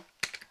now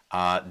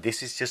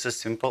this is just as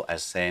simple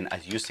as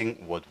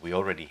using what we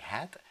already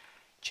had,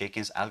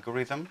 Chaikin's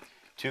algorithm,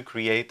 to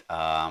create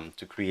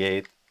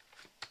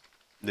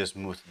the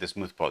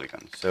smooth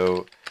polygon.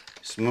 So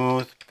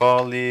smooth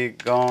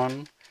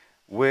polygon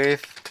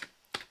with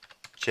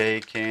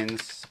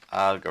Chaikin's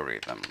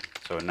algorithm.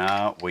 So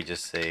now we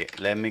just say,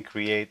 let me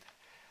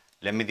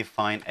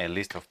define a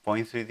list of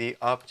point3D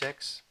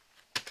objects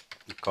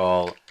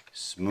called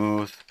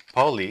smooth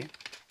poly,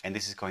 and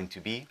this is going to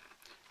be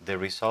the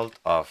result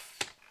of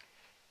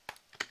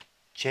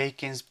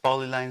Chaikin's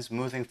polyline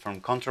smoothing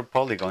from contour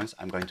polygons.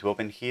 I'm going to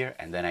open here,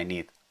 and then I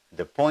need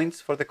the points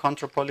for the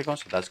contour polygon.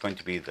 So that's going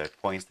to be the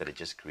points that I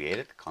just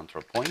created,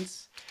 contour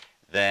points.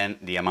 Then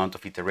the amount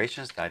of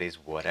iterations, that is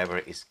whatever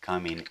is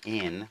coming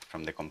in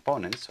from the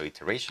components, so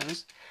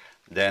iterations.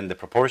 Then the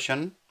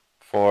proportion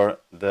for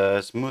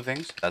the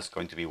smoothing, so that's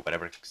going to be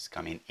whatever is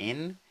coming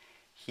in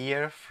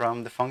here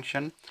from the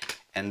function.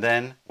 And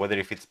then whether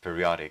if it's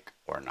periodic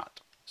or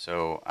not.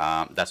 So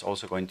that's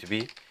also going to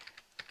be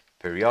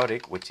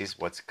periodic, which is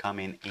what's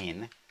coming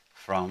in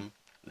from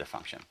the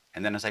function.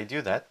 And then as I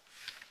do that,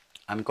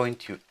 I'm going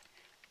to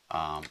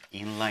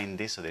inline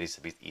this so that it's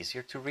a bit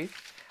easier to read.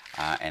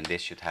 And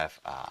this should have,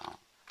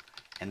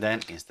 and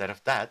then instead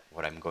of that,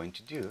 what I'm going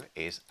to do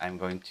is I'm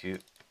going to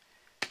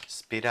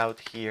spit out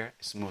here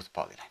smooth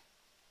polyline.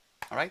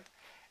 All right.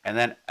 And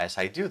then as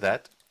I do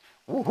that,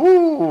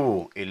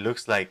 woohoo! It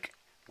looks like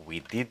we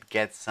did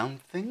get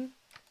something.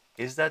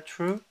 Is that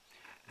true?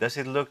 Does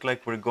it look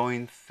like we're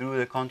going through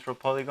the contour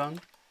polygon?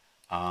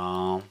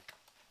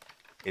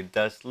 It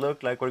does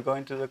look like we're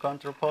going to the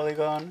contour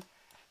polygon.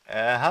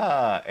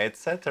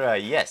 Etc.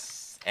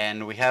 Yes.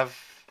 And we have,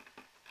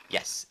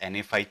 yes. And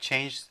if I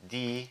change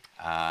the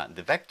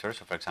vector,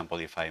 so for example,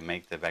 if I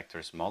make the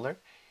vector smaller,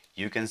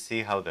 you can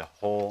see how the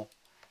whole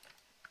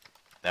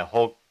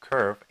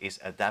curve is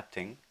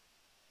adapting,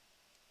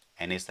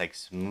 and it's like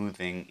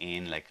smoothing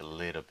in like a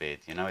little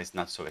bit, you know, it's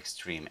not so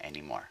extreme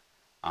anymore.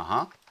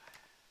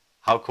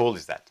 How cool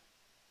is that,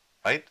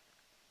 right?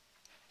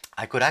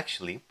 I could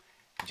actually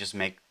just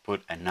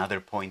put another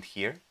point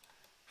here,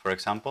 for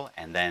example,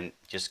 and then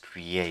just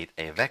create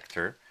a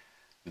vector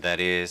that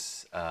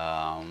is,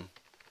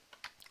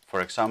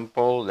 for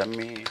example,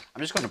 I'm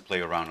just going to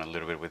play around a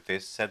little bit with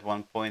this. Set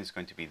one point is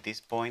going to be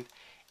this point,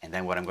 and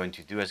then what I'm going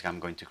to do is I'm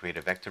going to create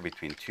a vector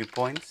between 2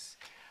 points,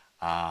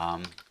 a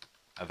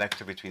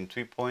vector between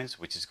 3 points,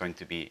 which is going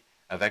to be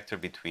a vector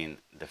between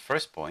the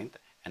first point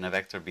and a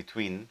vector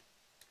between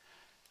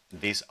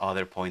this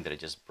other point that I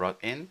just brought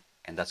in,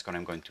 and that's what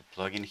I'm going to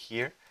plug in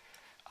here.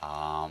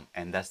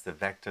 And that's the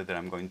vector that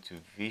I'm going to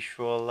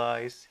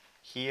visualize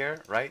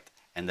here, right?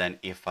 And then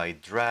if I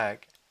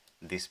drag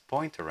this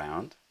point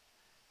around,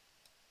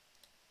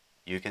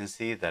 you can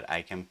see that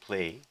I can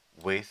play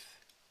with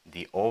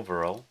the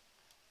overall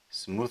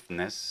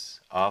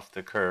smoothness of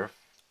the curve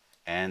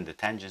and the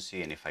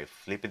tangency. And if I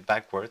flip it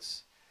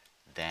backwards,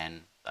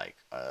 then like,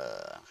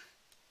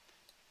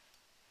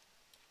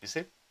 you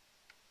see?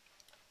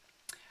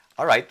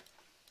 All right,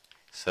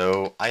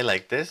 so I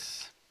like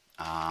this.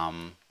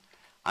 I'm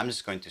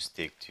just going to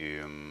stick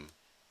to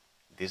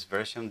this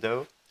version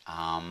though.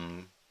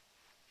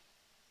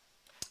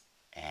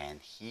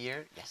 And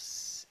here,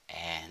 yes,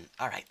 and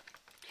all right.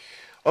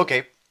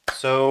 Okay,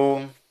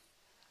 so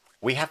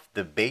we have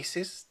the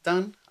basis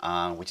done,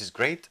 which is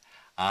great.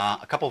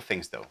 A couple of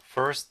things though.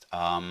 First,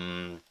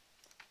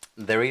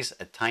 there is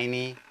a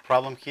tiny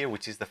problem here,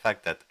 which is the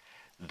fact that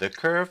the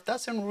curve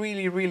doesn't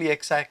really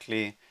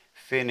exactly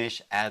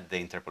finish at the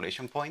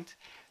interpolation point,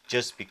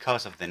 just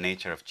because of the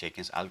nature of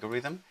Chaikin's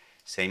algorithm.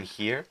 Same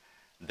here,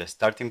 the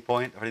starting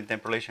point of the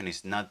interpolation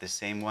is not the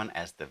same one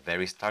as the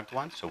very start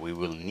one, so we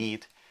will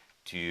need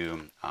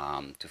to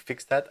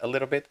fix that a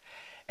little bit.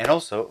 And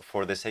also,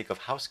 for the sake of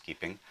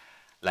housekeeping,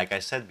 like I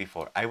said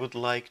before, I would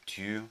like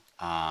to,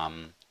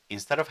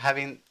 instead of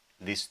having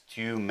these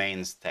two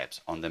main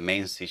steps on the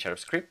main C#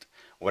 script,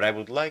 what I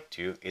would like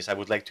to is I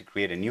would like to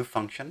create a new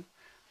function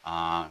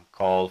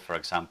called, for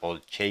example,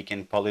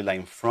 Chaikin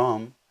polyline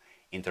from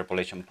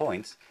interpolation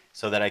points,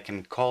 so that I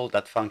can call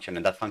that function,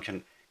 and that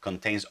function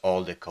contains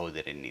all the code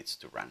that it needs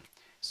to run.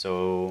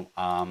 So,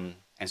 and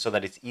so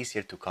that it's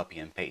easier to copy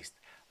and paste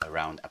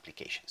around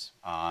applications.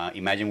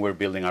 Imagine we're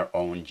building our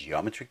own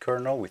geometry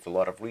kernel with a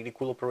lot of really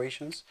cool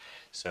operations.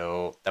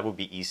 So that would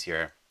be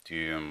easier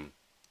to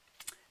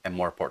and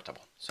more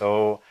portable.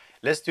 So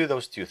let's do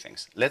those two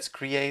things. Let's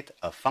create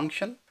a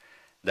function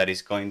that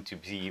is going to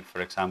be,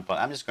 for example,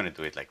 I'm just going to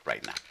do it like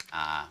right now.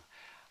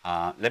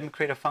 Let me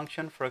create a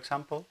function, for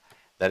example,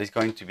 that is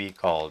going to be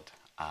called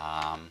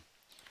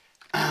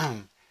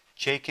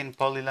Chaikin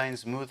polyline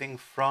smoothing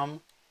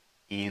from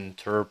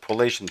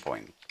interpolation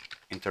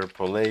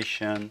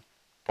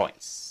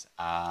points.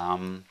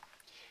 And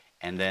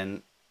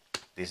then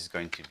this is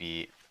going to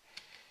be,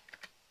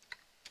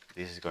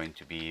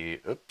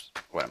 oops,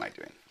 what am I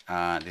doing?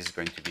 This is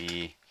going to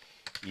be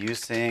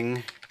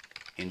using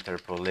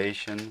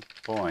interpolation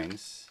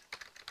points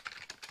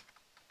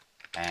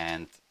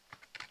and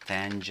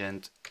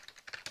tangent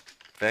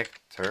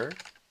vector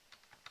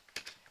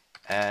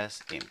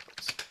as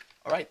inputs.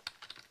 All right.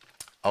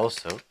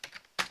 Also,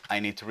 I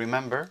need to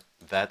remember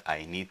that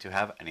I need to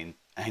have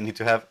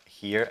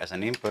here as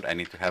an input, I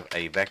need to have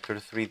a vector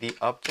 3D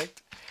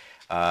object,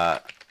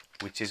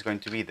 which is going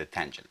to be the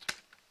tangent.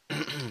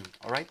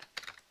 All right.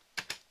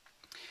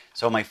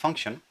 So my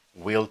function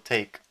will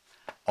take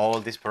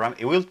all these parameters.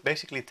 It will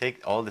basically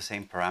take all the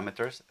same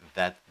parameters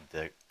that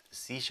the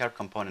C#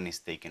 component is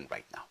taking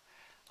right now.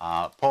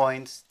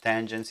 Points,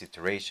 tangents,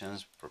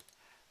 iterations,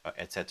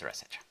 etc.,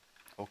 etc.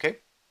 Okay.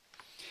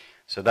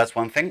 So that's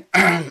one thing.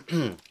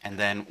 And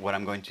then what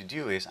I'm going to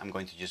do is I'm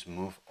going to just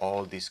move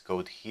all this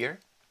code here.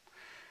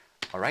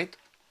 All right.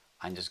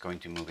 I'm just going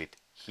to move it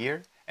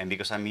here. And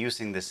because I'm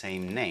using the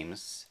same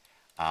names,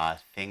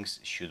 things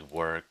should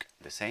work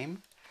the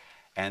same.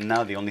 And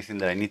now the only thing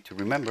that I need to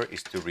remember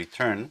is to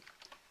return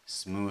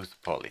smooth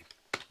poly,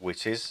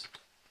 which is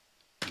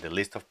the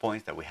list of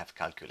points that we have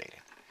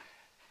calculated.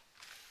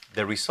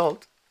 The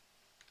result,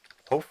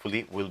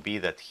 hopefully, will be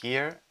that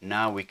here,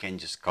 now we can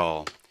just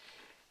call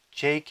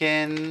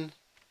Chaikin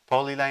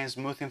polyline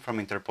smoothing from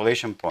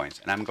interpolation points.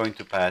 And I'm going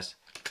to pass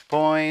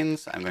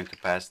points, I'm going to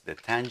pass the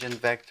tangent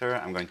vector,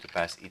 I'm going to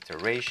pass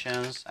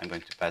iterations, I'm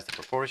going to pass the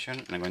proportion,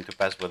 and I'm going to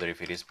pass whether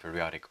if it is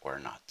periodic or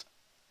not.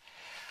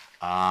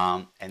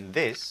 And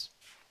this,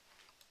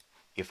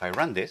 if I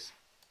run this,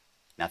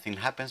 nothing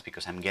happens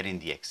because I'm getting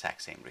the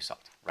exact same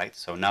result, right?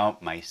 So now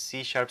my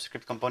C#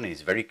 script component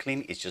is very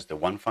clean. It's just the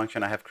one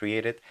function I have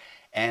created,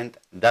 and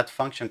that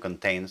function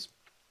contains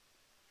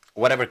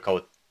whatever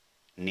code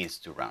needs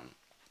to run.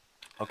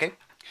 Okay?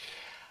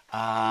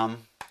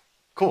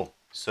 Cool.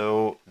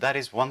 So that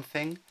is one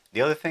thing.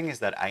 The other thing is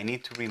that I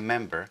need to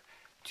remember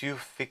to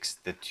fix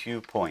the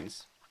 2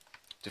 points,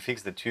 to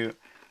fix the two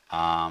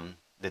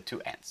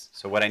ends.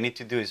 So what I need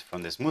to do is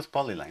from the smooth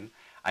polyline,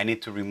 I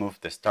need to remove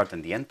the start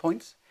and the end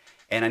points,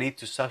 and I need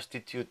to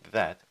substitute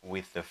that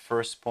with the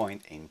first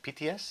point in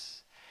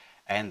PTS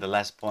and the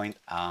last point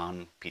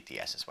on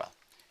PTS as well.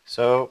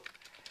 So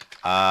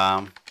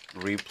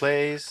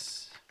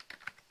replace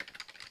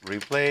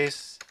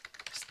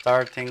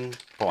starting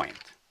point.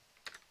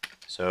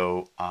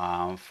 So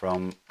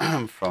from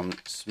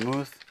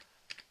smooth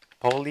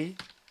poly,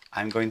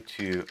 I'm going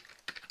to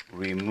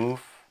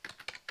remove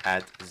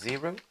at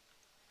 0.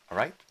 All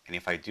right, and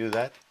if I do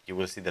that, you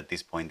will see that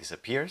this point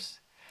disappears.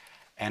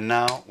 And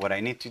now what I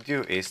need to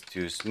do is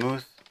to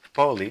smooth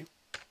poly,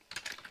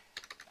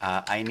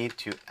 I need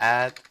to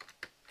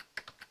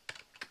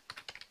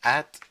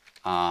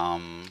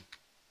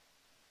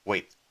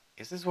wait,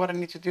 Is this what I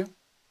need to do?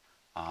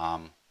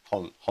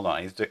 Hold on,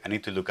 I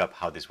need to look up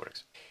how this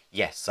works.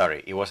 Yes,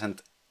 sorry, it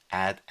wasn't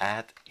add,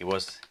 it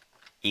was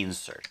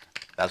insert.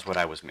 That's what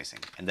I was missing.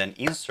 And then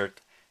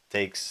insert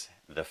takes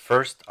the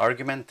first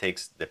argument,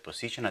 takes the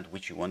position at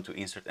which you want to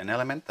insert an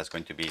element. That's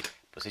going to be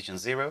position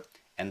 0.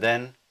 And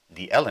then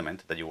the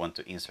element that you want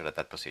to insert at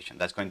that position.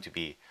 That's going to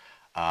be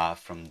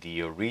from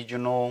the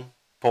original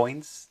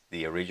points,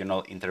 the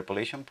original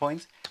interpolation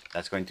points.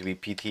 That's going to be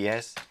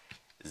PTS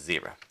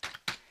 0.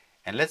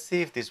 And let's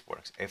see if this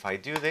works. If I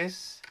do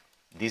this,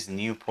 this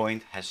new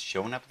point has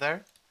shown up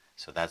there.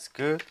 So that's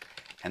good.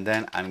 And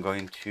then I'm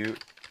going to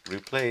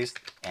replace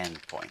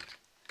endpoint.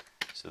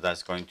 So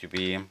that's going to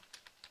be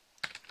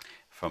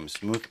from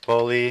smooth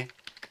poly.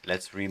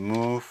 Let's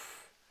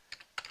remove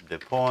the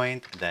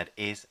point that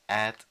is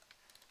at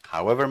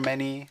however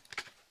many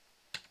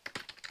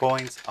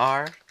points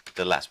are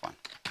the last one.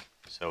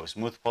 So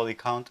smooth poly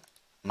count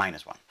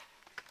 -1.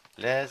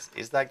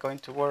 Is that going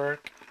to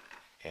work?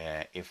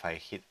 If I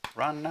hit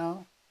run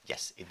now,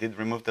 yes, it did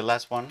remove the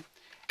last one.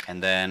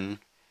 And then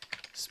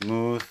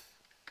smooth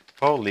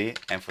poly,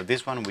 and for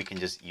this one we can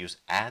just use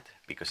add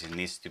because it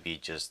needs to be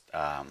just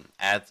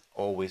add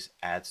always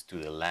adds to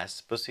the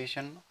last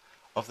position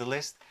of the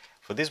list.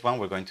 For this one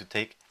we're going to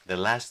take the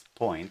last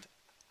point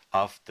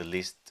of the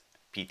list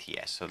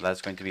PTS. So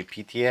that's going to be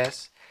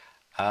PTS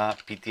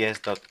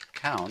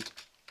PTS.count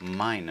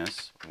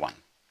 -1.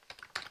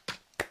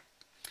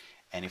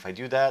 And if I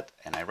do that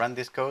and I run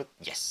this code,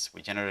 yes,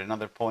 we generate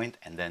another point,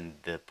 and then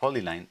the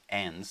polyline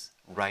ends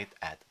right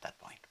at that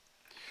point.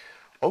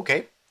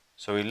 Okay,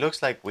 so it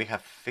looks like we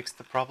have fixed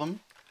the problem.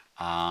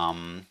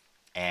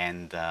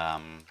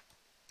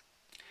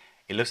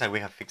 It looks like we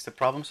have fixed the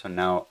problem. So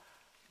now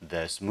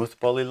the smooth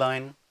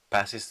polyline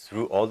passes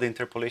through all the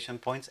interpolation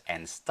points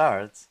and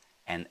starts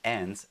and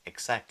ends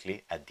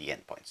exactly at the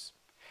endpoints.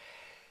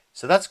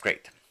 So that's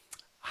great.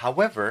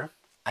 However,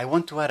 I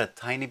want to add a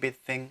tiny bit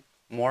thing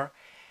more.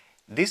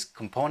 This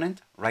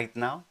component right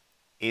now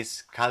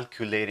is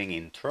calculating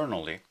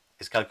internally,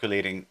 is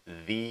calculating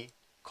the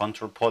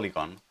control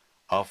polygon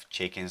of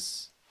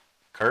Chaikin's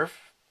curve,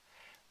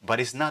 but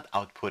it's not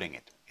outputting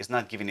it. It's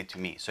not giving it to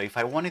me. So if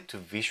I wanted to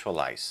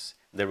visualize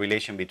the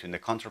relation between the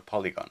control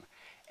polygon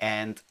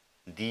and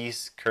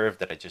this curve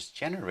that I just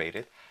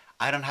generated,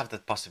 I don't have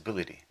that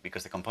possibility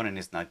because the component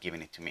is not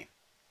giving it to me.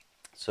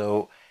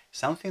 So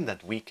something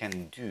that we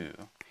can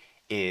do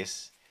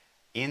is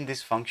in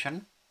this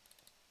function,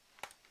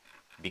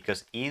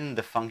 because in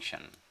the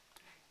function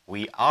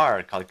we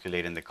are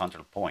calculating the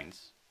control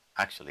points,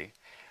 actually,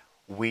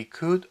 we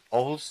could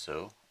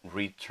also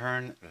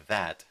return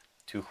that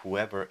to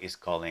whoever is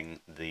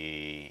calling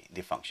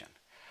the function.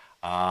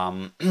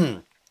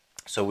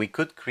 So we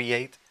could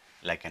create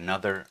like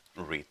another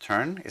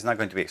return. It's not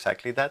going to be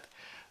exactly that,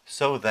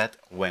 so that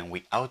when we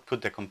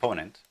output the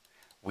component,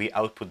 we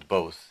output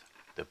both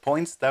the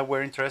points that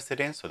we're interested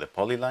in, so the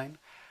polyline,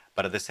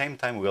 but at the same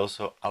time we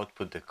also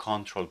output the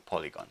control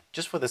polygon,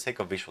 just for the sake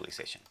of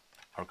visualization.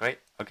 Okay,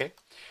 okay.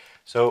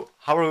 So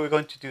how are we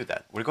going to do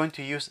that? We're going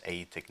to use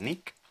a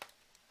technique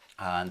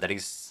that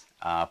is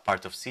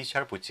part of C#,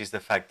 which is the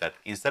fact that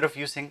instead of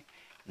using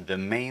the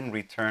main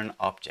return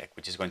object,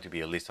 which is going to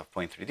be a list of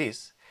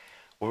point3ds,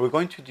 what we're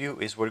going to do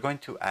is we're going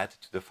to add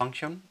to the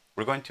function,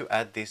 we're going to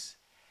add this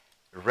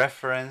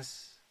reference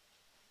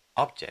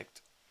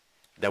object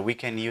that we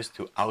can use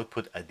to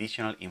output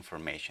additional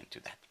information to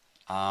that.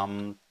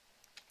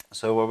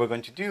 So what we're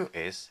going to do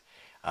is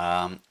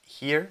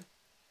here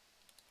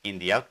in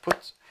the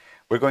output,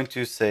 we're going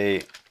to say,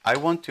 I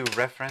want to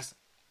reference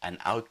an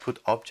output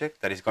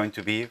object that is going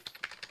to be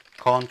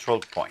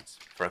control points,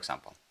 for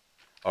example,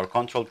 or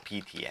control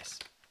PTS.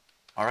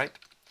 All right.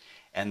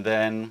 And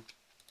then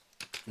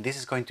this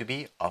is going to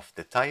be of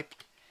the type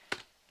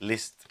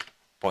list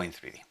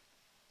point3d,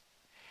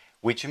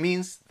 which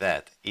means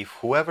that if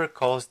whoever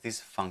calls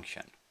this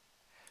function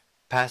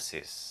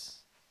passes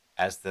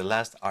as the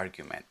last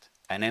argument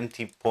an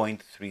empty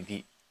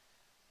point3d,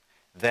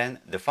 then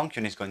the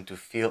function is going to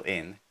fill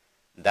in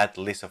that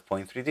list of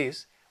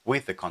point3ds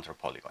with the control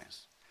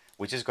polygons,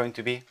 which is going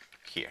to be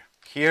here.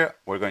 Here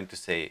we're going to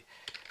say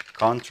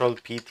control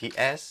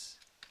PTS,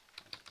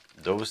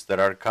 those that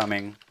are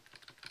coming,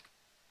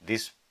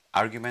 this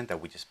argument that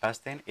we just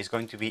passed in is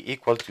going to be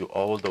equal to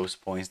all those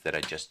points that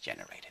I just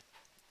generated.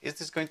 Is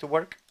this going to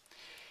work?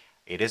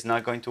 It is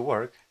not going to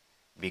work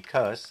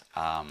because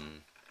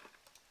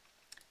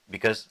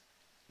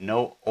no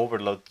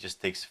overload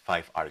just takes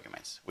 5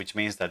 arguments, which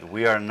means that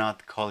we are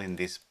not calling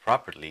this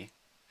properly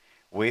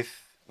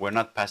we're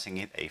not passing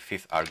it a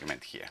 5th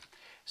argument here.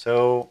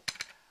 So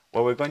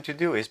what we're going to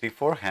do is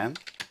beforehand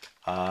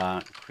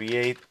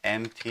create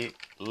empty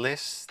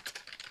list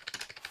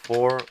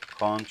for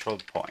control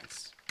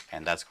points,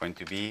 and that's going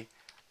to be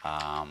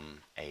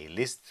a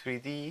list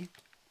 3D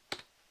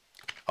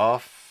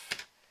of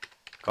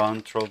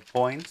control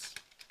points,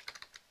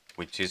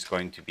 which is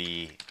going to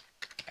be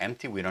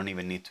empty. We don't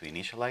even need to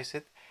initialize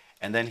it.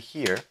 And then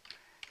here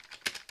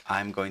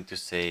I'm going to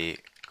say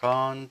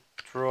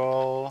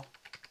control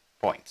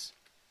points.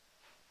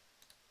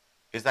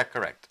 Is that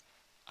correct?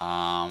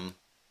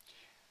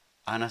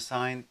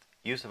 Unassigned,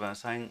 use of an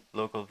assigned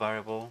local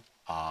variable.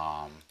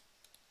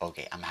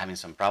 Okay, I'm having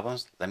some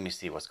problems. Let me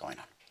see what's going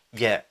on.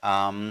 Yeah,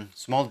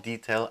 small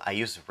detail. I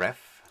use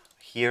ref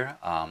here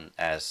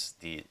as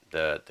the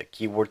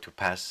keyword to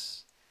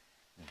pass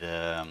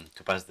the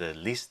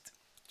list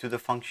to the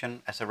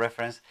function as a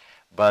reference.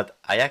 But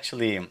I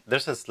actually,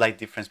 there's a slight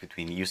difference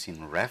between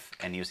using ref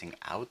and using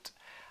out.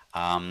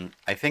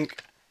 I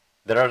think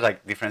there are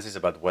like differences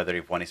about whether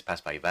if one is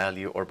passed by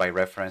value or by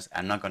reference.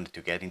 I'm not going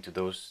to get into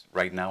those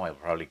right now. I'll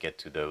probably get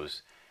to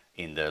those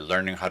in the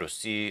learning how to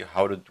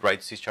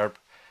write C#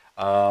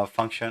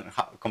 function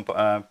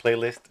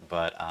playlist.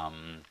 But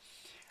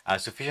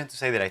sufficient to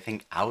say that I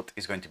think out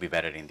is going to be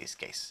better in this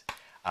case,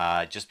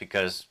 just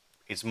because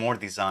it's more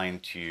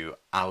designed to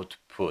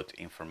output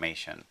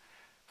information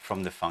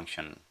from the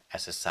function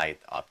as a side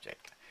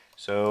object.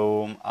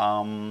 So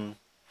I'm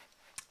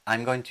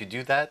going to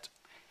do that,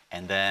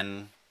 and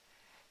then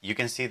you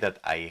can see that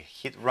I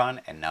hit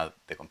run, and now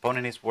the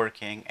component is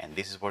working, and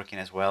this is working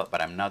as well,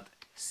 but I'm not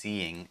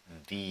seeing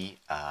the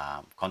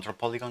control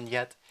polygon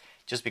yet,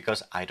 just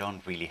because I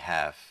don't really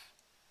have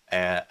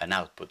an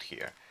output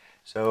here.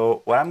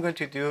 So what I'm going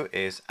to do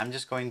is I'm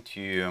just going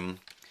to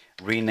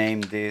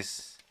rename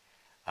this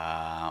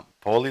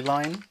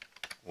polyline.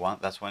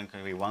 That's going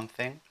to be one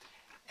thing,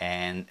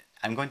 and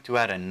I'm going to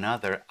add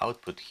another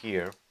output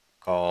here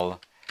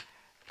called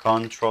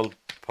control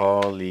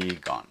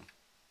polygon,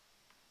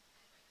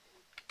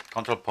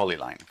 control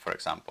polyline, for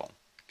example.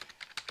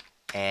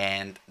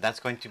 And that's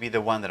going to be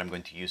the one that I'm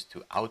going to use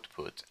to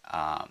output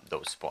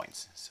those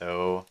points.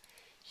 So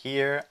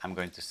here I'm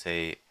going to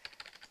say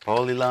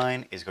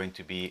polyline is going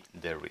to be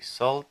the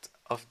result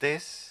of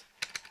this,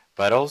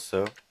 but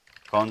also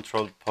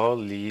control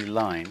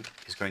polyline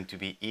is going to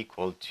be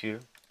equal to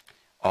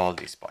all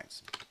these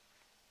points.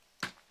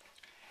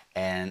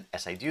 And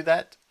as I do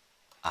that,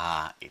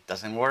 it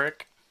doesn't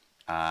work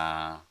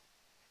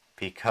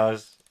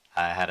because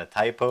I had a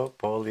typo,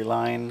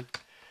 polyline,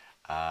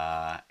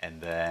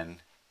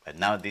 but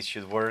now this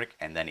should work.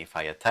 And then if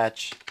I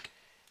attach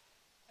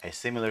a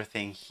similar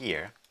thing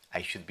here,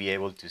 I should be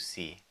able to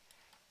see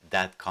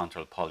that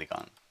control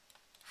polygon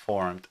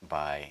formed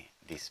by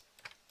the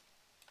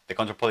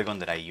control polygon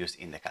that I use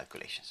in the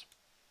calculations.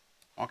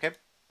 Okay.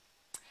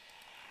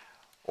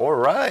 All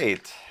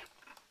right.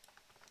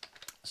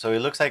 So it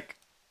looks like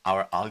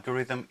our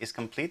algorithm is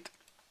complete.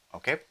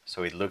 Okay.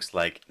 So it looks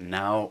like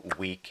now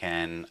we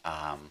can,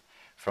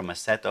 from a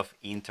set of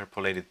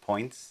interpolated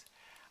points,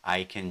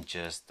 I can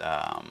just, where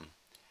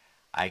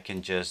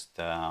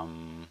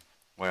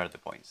are the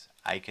points?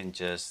 I can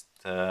just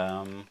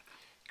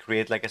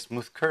create like a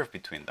smooth curve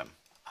between them,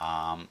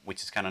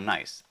 which is kind of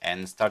nice.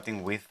 And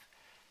starting with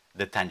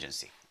the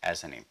tangency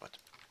as an input.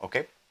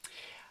 Okay.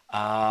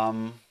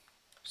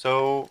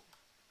 So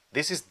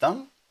this is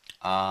done.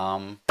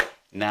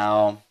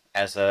 Now,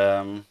 as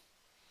an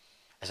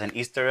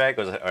Easter egg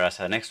or as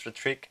an extra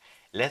trick,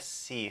 let's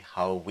see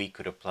how we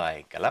could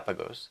apply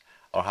Galapagos,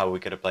 or how we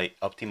could apply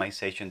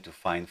optimization to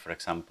find, for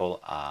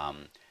example,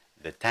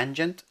 the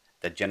tangent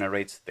that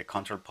generates the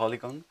control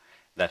polygon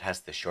that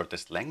has the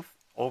shortest length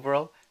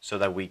overall, so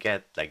that we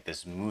get like the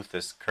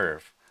smoothest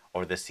curve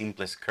or the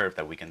simplest curve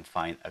that we can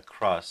find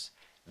across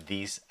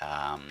these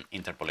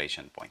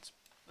interpolation points.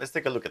 Let's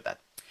take a look at that.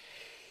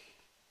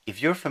 If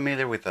you're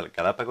familiar with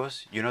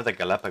Galapagos, you know that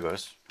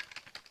Galapagos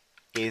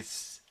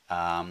is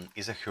a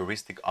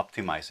heuristic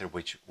optimizer,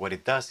 which what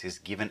it does is,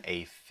 given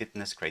a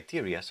fitness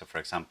criteria, so for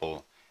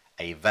example,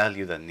 a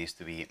value that needs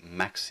to be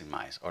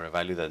maximized or a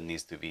value that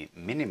needs to be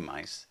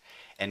minimized,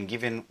 and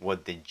given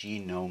what the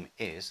genome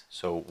is,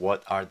 so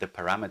what are the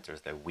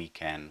parameters that we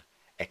can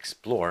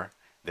explore,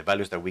 the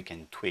values that we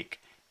can tweak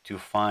to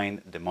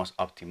find the most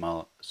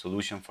optimal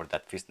solution for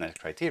that fitness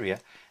criteria,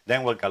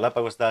 then what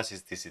Galapagos does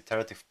is this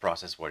iterative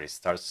process where it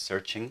starts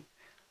searching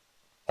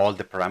all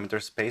the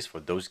parameter space for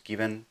those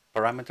given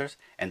parameters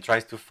and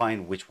tries to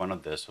find which one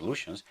of the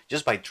solutions,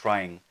 just by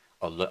trying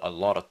a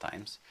lot of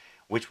times,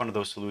 which one of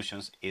those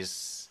solutions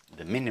is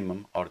the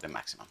minimum or the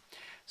maximum.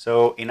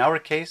 So in our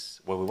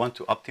case, what we want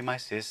to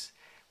optimize is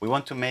we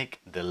want to make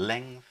the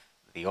length,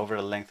 the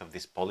overall length of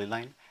this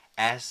polyline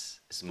as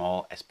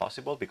small as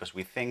possible, because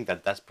we think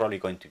that that's probably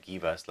going to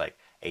give us like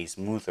a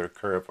smoother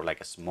curve or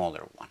like a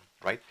smaller one,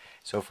 right?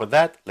 So for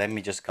that, let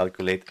me just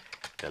calculate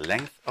the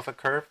length of a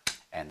curve,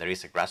 and there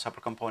is a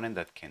grasshopper component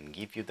that can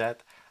give you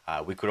that.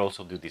 We could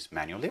also do this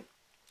manually.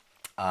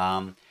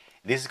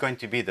 This is going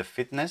to be the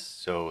fitness,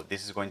 so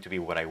this is going to be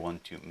what I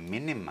want to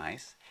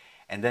minimize,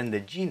 and then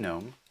the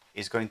genome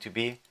is going to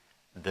be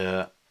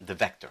the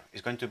vector.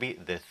 It's going to be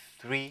the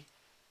three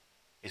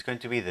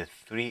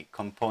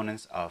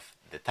components of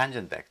the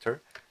tangent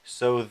vector,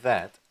 so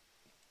that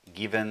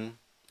given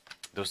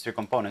those three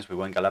components, we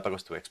want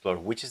Galapagos to explore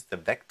which is the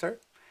vector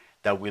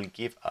that will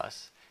give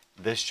us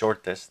the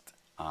shortest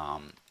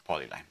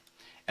polyline.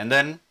 And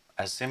then,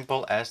 as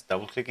simple as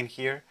double-clicking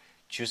here,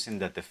 choosing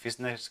that the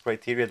fitness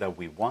criteria that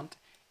we want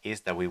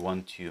is that we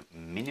want to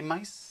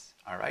minimize.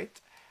 All right.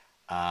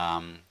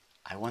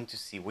 I want to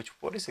see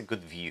what is a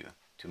good view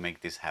to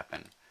make this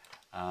happen,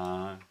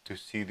 to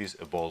see this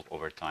evolve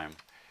over time.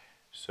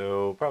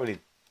 So probably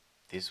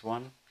this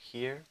one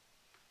here,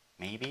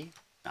 maybe.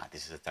 Nah,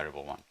 this is a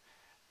terrible one.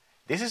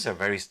 This is a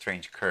very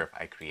strange curve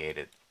I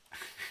created.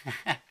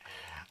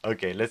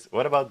 Okay,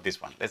 what about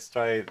this one? Let's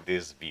try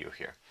this view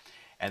here.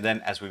 And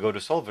then as we go to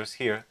solvers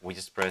here, we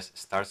just press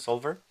start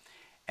solver.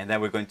 And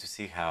then we're going to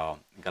see how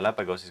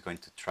Galapagos is going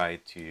to try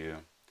to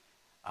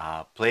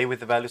play with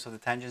the values of the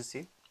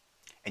tangency.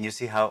 And you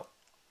see how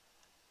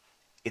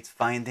it's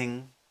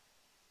finding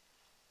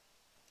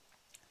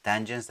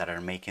tangents that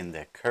are making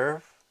the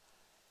curve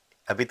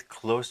a bit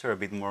closer, a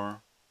bit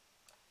more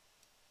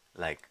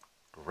like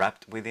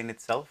wrapped within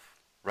itself,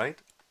 right?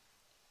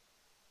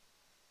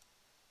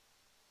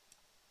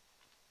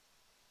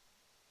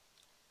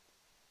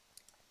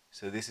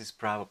 So this is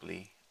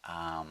probably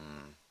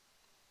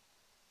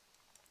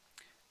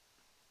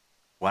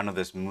one of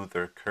the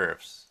smoother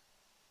curves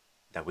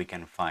that we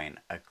can find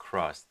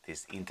across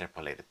these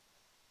interpolation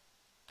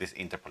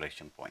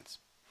points.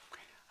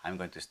 I'm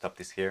going to stop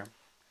this here.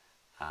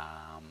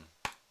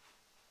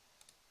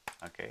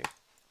 Okay,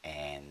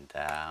 and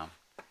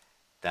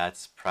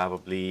that's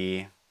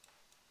probably,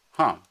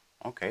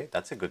 okay,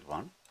 that's a good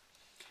one.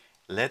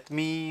 Let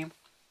me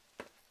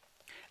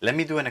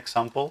do an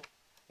example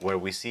where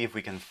we see if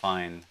we can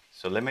find,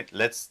 so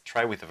let's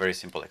try with a very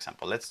simple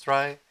example. Let's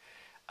try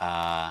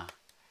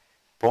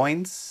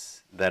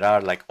points that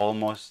are like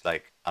almost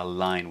like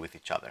aligned with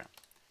each other.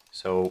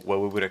 So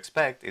what we would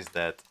expect is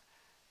that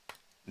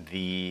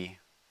the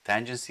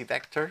tangency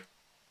vector,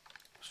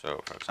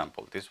 so for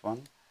example this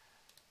one,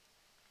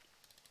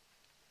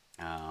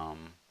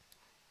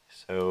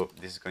 so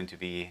this is going to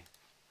be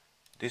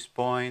this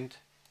point,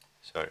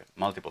 sorry,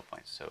 multiple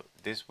points. So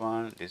this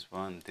one, this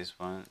one, this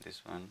one,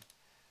 this one.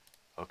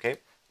 Okay.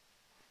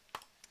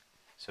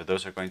 So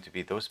those are going to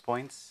be those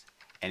points.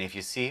 And if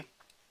you see,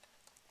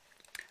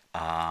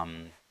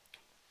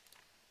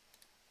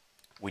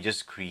 we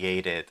just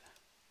created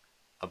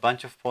a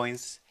bunch of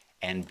points,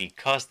 and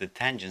because the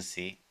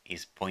tangency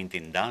is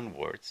pointing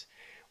downwards,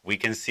 we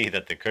can see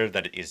that the curve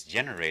that is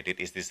generated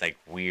is this like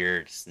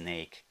weird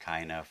snake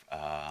kind of,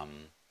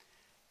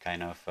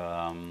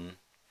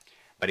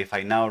 but if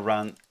I now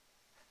run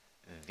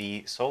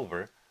the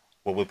solver,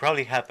 what will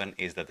probably happen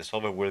is that the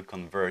solver will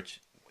converge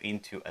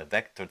into a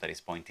vector that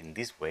is pointing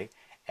this way,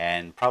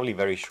 and probably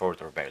very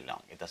short or very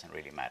long. It doesn't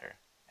really matter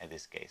in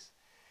this case.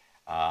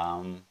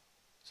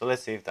 So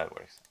let's see if that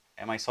works.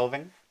 Am I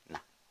solving? No.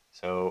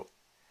 So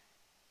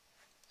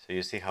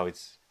you see how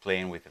it's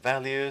playing with the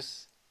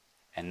values,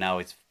 and now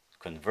it's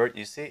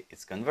you see,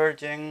 it's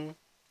converging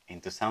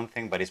into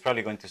something, but it's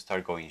probably going to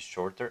start going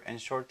shorter and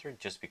shorter,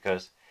 just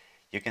because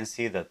you can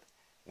see that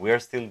we are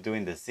still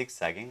doing the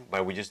zigzagging,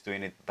 but we're just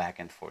doing it back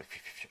and forth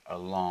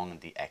along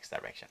the x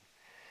direction.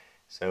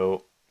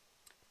 So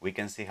we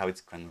can see how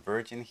it's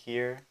converging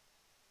here.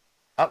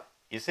 Oh,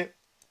 you see?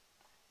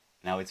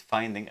 Now it's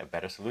finding a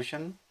better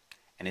solution,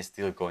 and it's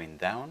still going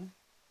down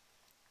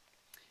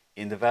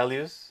in the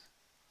values,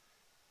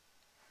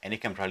 and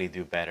it can probably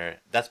do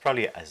better. That's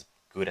probably as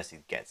good as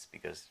it gets,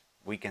 because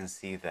we can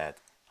see that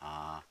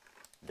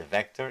the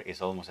vector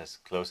is almost as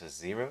close as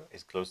zero,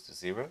 is close to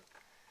zero.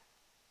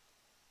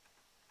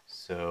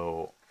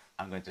 So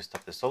I'm going to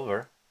stop the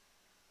solver,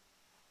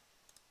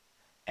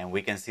 and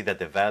we can see that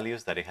the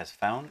values that it has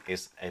found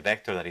is a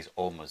vector that is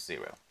almost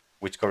zero,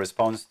 which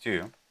corresponds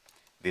to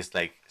this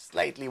like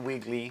slightly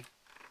wiggly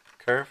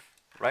curve,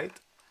 right?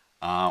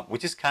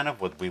 Which is kind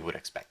of what we would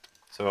expect.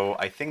 So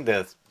I think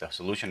that the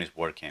solution is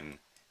working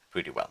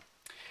pretty well.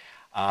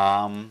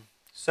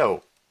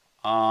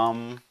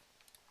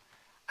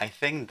 I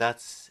think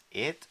that's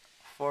it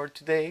for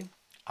today.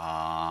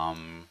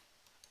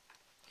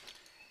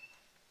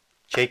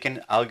 Chaikin's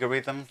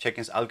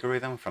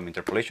algorithm from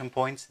interpolation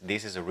points.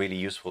 This is a really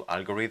useful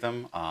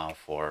algorithm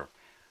for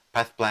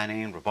path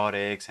planning,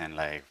 robotics, and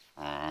like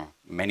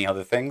many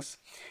other things.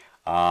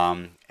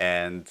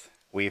 And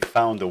we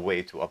found a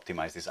way to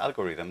optimize this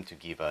algorithm to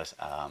give us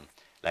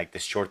like the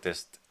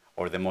shortest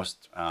or the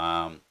most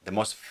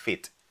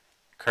fit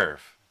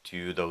curve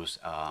to those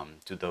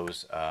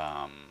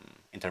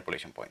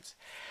interpolation points.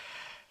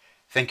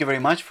 Thank you very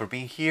much for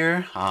being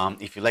here.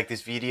 If you like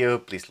this video,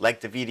 please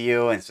like the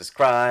video and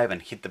subscribe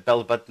and hit the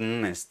bell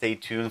button, and stay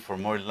tuned for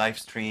more live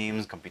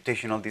streams,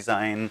 computational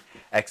design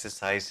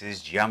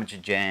exercises, geometry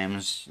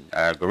jams,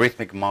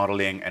 algorithmic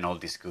modeling, and all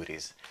these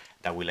goodies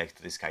that we like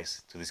to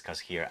discuss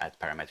here at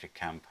Parametric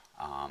Camp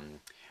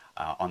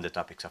on the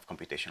topics of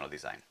computational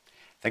design.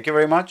 Thank you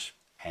very much,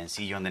 and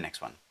see you on the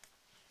next one.